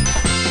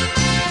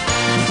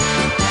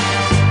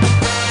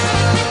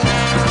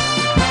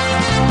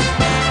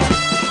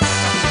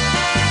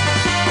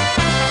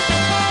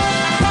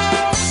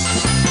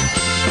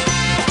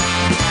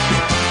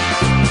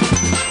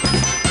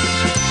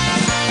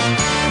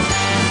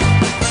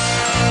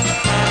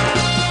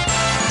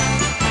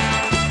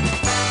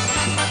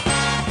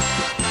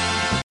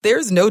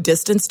 There's no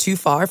distance too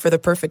far for the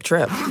perfect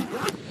trip.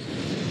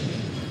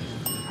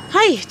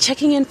 Hi,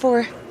 checking in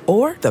for...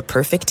 Or the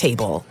perfect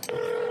table.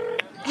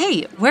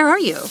 Hey, where are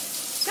you?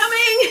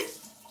 Coming!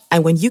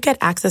 And when you get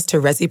access to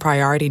Resi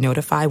Priority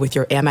Notify with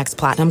your Amex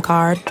Platinum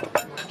card...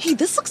 Hey,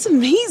 this looks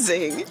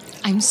amazing.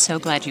 I'm so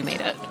glad you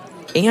made it.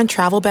 And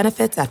travel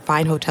benefits at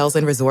fine hotels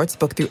and resorts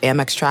booked through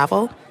Amex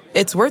Travel,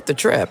 it's worth the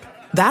trip.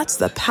 That's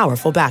the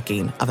powerful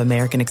backing of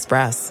American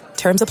Express.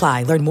 Terms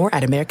apply. Learn more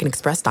at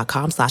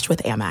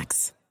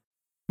americanexpress.com/withAmex.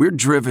 We're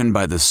driven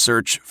by the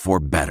search for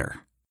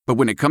better. But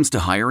when it comes to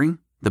hiring,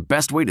 the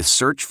best way to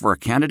search for a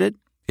candidate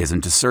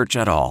isn't to search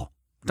at all.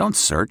 Don't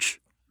search.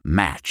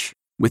 Match.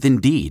 With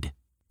Indeed.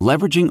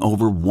 Leveraging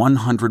over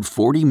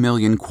 140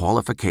 million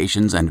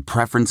qualifications and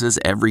preferences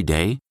every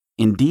day,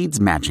 Indeed's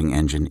matching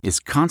engine is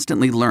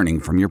constantly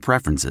learning from your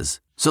preferences.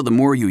 So the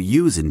more you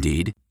use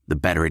Indeed, the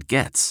better it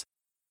gets.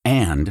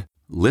 And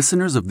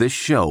listeners of this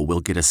show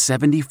will get a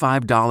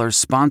 $75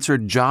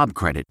 sponsored job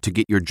credit to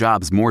get your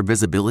jobs more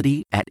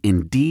visibility at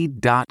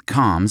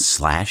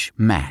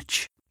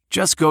Indeed.com/match.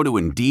 Just go to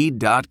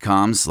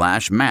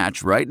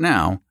Indeed.com/match right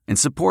now and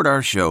support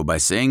our show by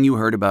saying you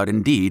heard about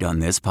Indeed on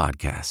this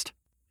podcast.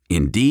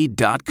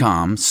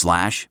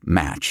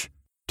 Indeed.com/match.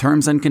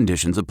 Terms and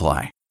conditions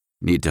apply.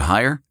 Need to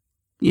hire?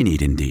 You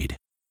need Indeed.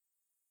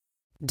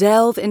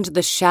 Delve into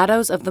the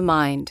shadows of the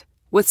mind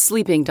with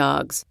Sleeping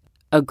Dogs,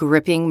 a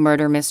gripping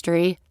murder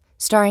mystery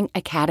starring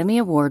Academy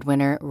Award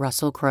winner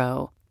Russell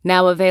Crowe.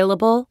 Now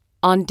available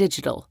on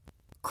digital.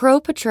 Crowe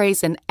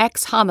portrays an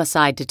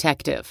ex-homicide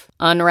detective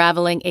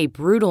unraveling a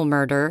brutal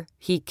murder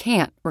he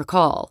can't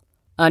recall.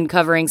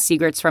 Uncovering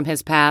secrets from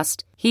his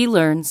past, he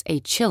learns a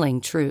chilling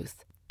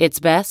truth.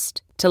 It's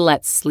best to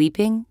let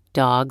sleeping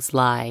dogs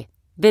lie.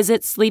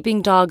 Visit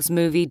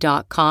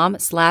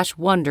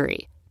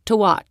sleepingdogsmovie.com/Wondery to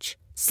watch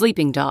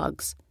Sleeping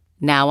Dogs,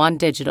 now on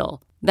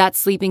digital.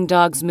 That's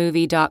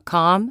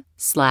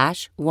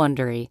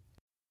sleepingdogsmovie.com/Wondery.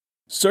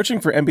 Searching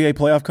for NBA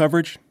playoff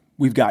coverage?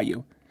 We've got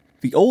you.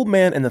 The Old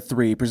Man and the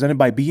Three, presented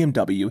by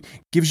BMW,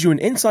 gives you an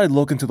inside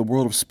look into the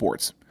world of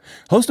sports.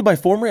 Hosted by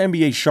former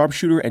NBA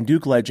sharpshooter and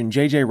Duke legend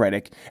J.J.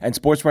 Redick and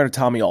sports writer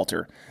Tommy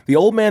Alter, The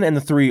Old Man and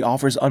the Three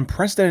offers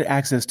unprecedented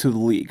access to the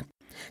league.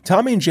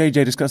 Tommy and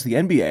JJ discuss the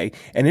NBA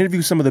and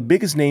interview some of the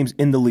biggest names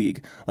in the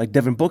league, like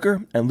Devin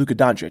Booker and Luka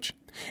Doncic.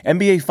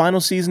 NBA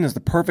final season is the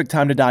perfect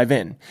time to dive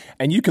in,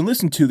 and you can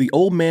listen to The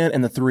Old Man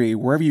and the Three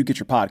wherever you get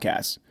your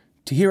podcasts.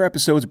 To hear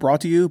episodes brought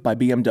to you by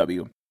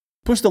BMW.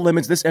 Push the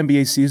limits this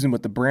NBA season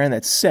with the brand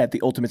that set the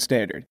ultimate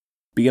standard.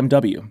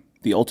 BMW,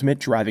 the ultimate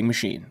driving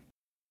machine.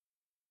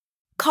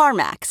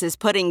 CarMax is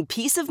putting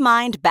peace of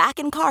mind back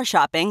in car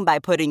shopping by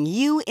putting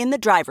you in the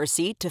driver's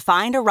seat to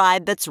find a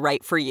ride that's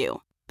right for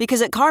you.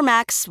 Because at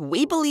CarMax,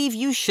 we believe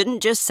you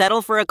shouldn't just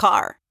settle for a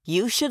car.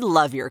 You should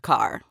love your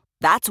car.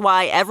 That's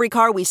why every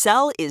car we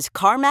sell is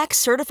CarMax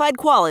certified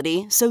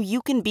quality, so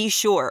you can be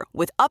sure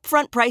with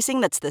upfront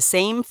pricing that's the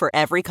same for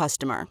every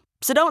customer.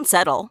 So don't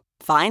settle.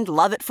 Find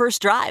love at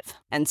first drive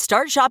and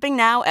start shopping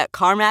now at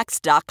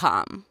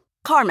CarMax.com.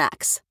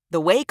 CarMax,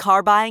 the way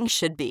car buying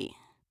should be.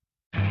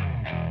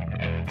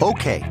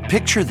 Okay,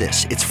 picture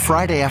this. It's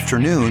Friday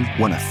afternoon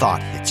when a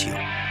thought hits you.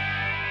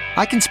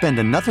 I can spend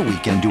another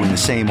weekend doing the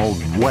same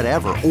old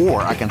whatever,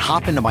 or I can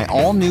hop into my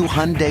all-new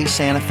Hyundai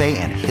Santa Fe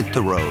and hit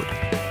the road.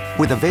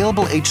 With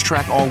available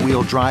H-Track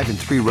all-wheel drive and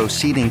 3-row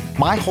seating,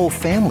 my whole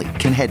family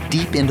can head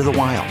deep into the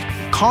wild.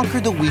 Conquer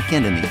the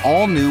weekend in the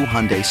all-new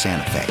Hyundai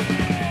Santa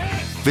Fe.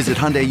 Visit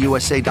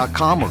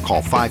HyundaiUSA.com or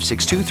call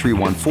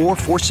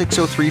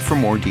 562-314-4603 for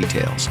more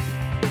details.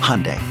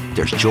 Hyundai,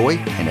 there's joy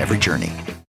in every journey.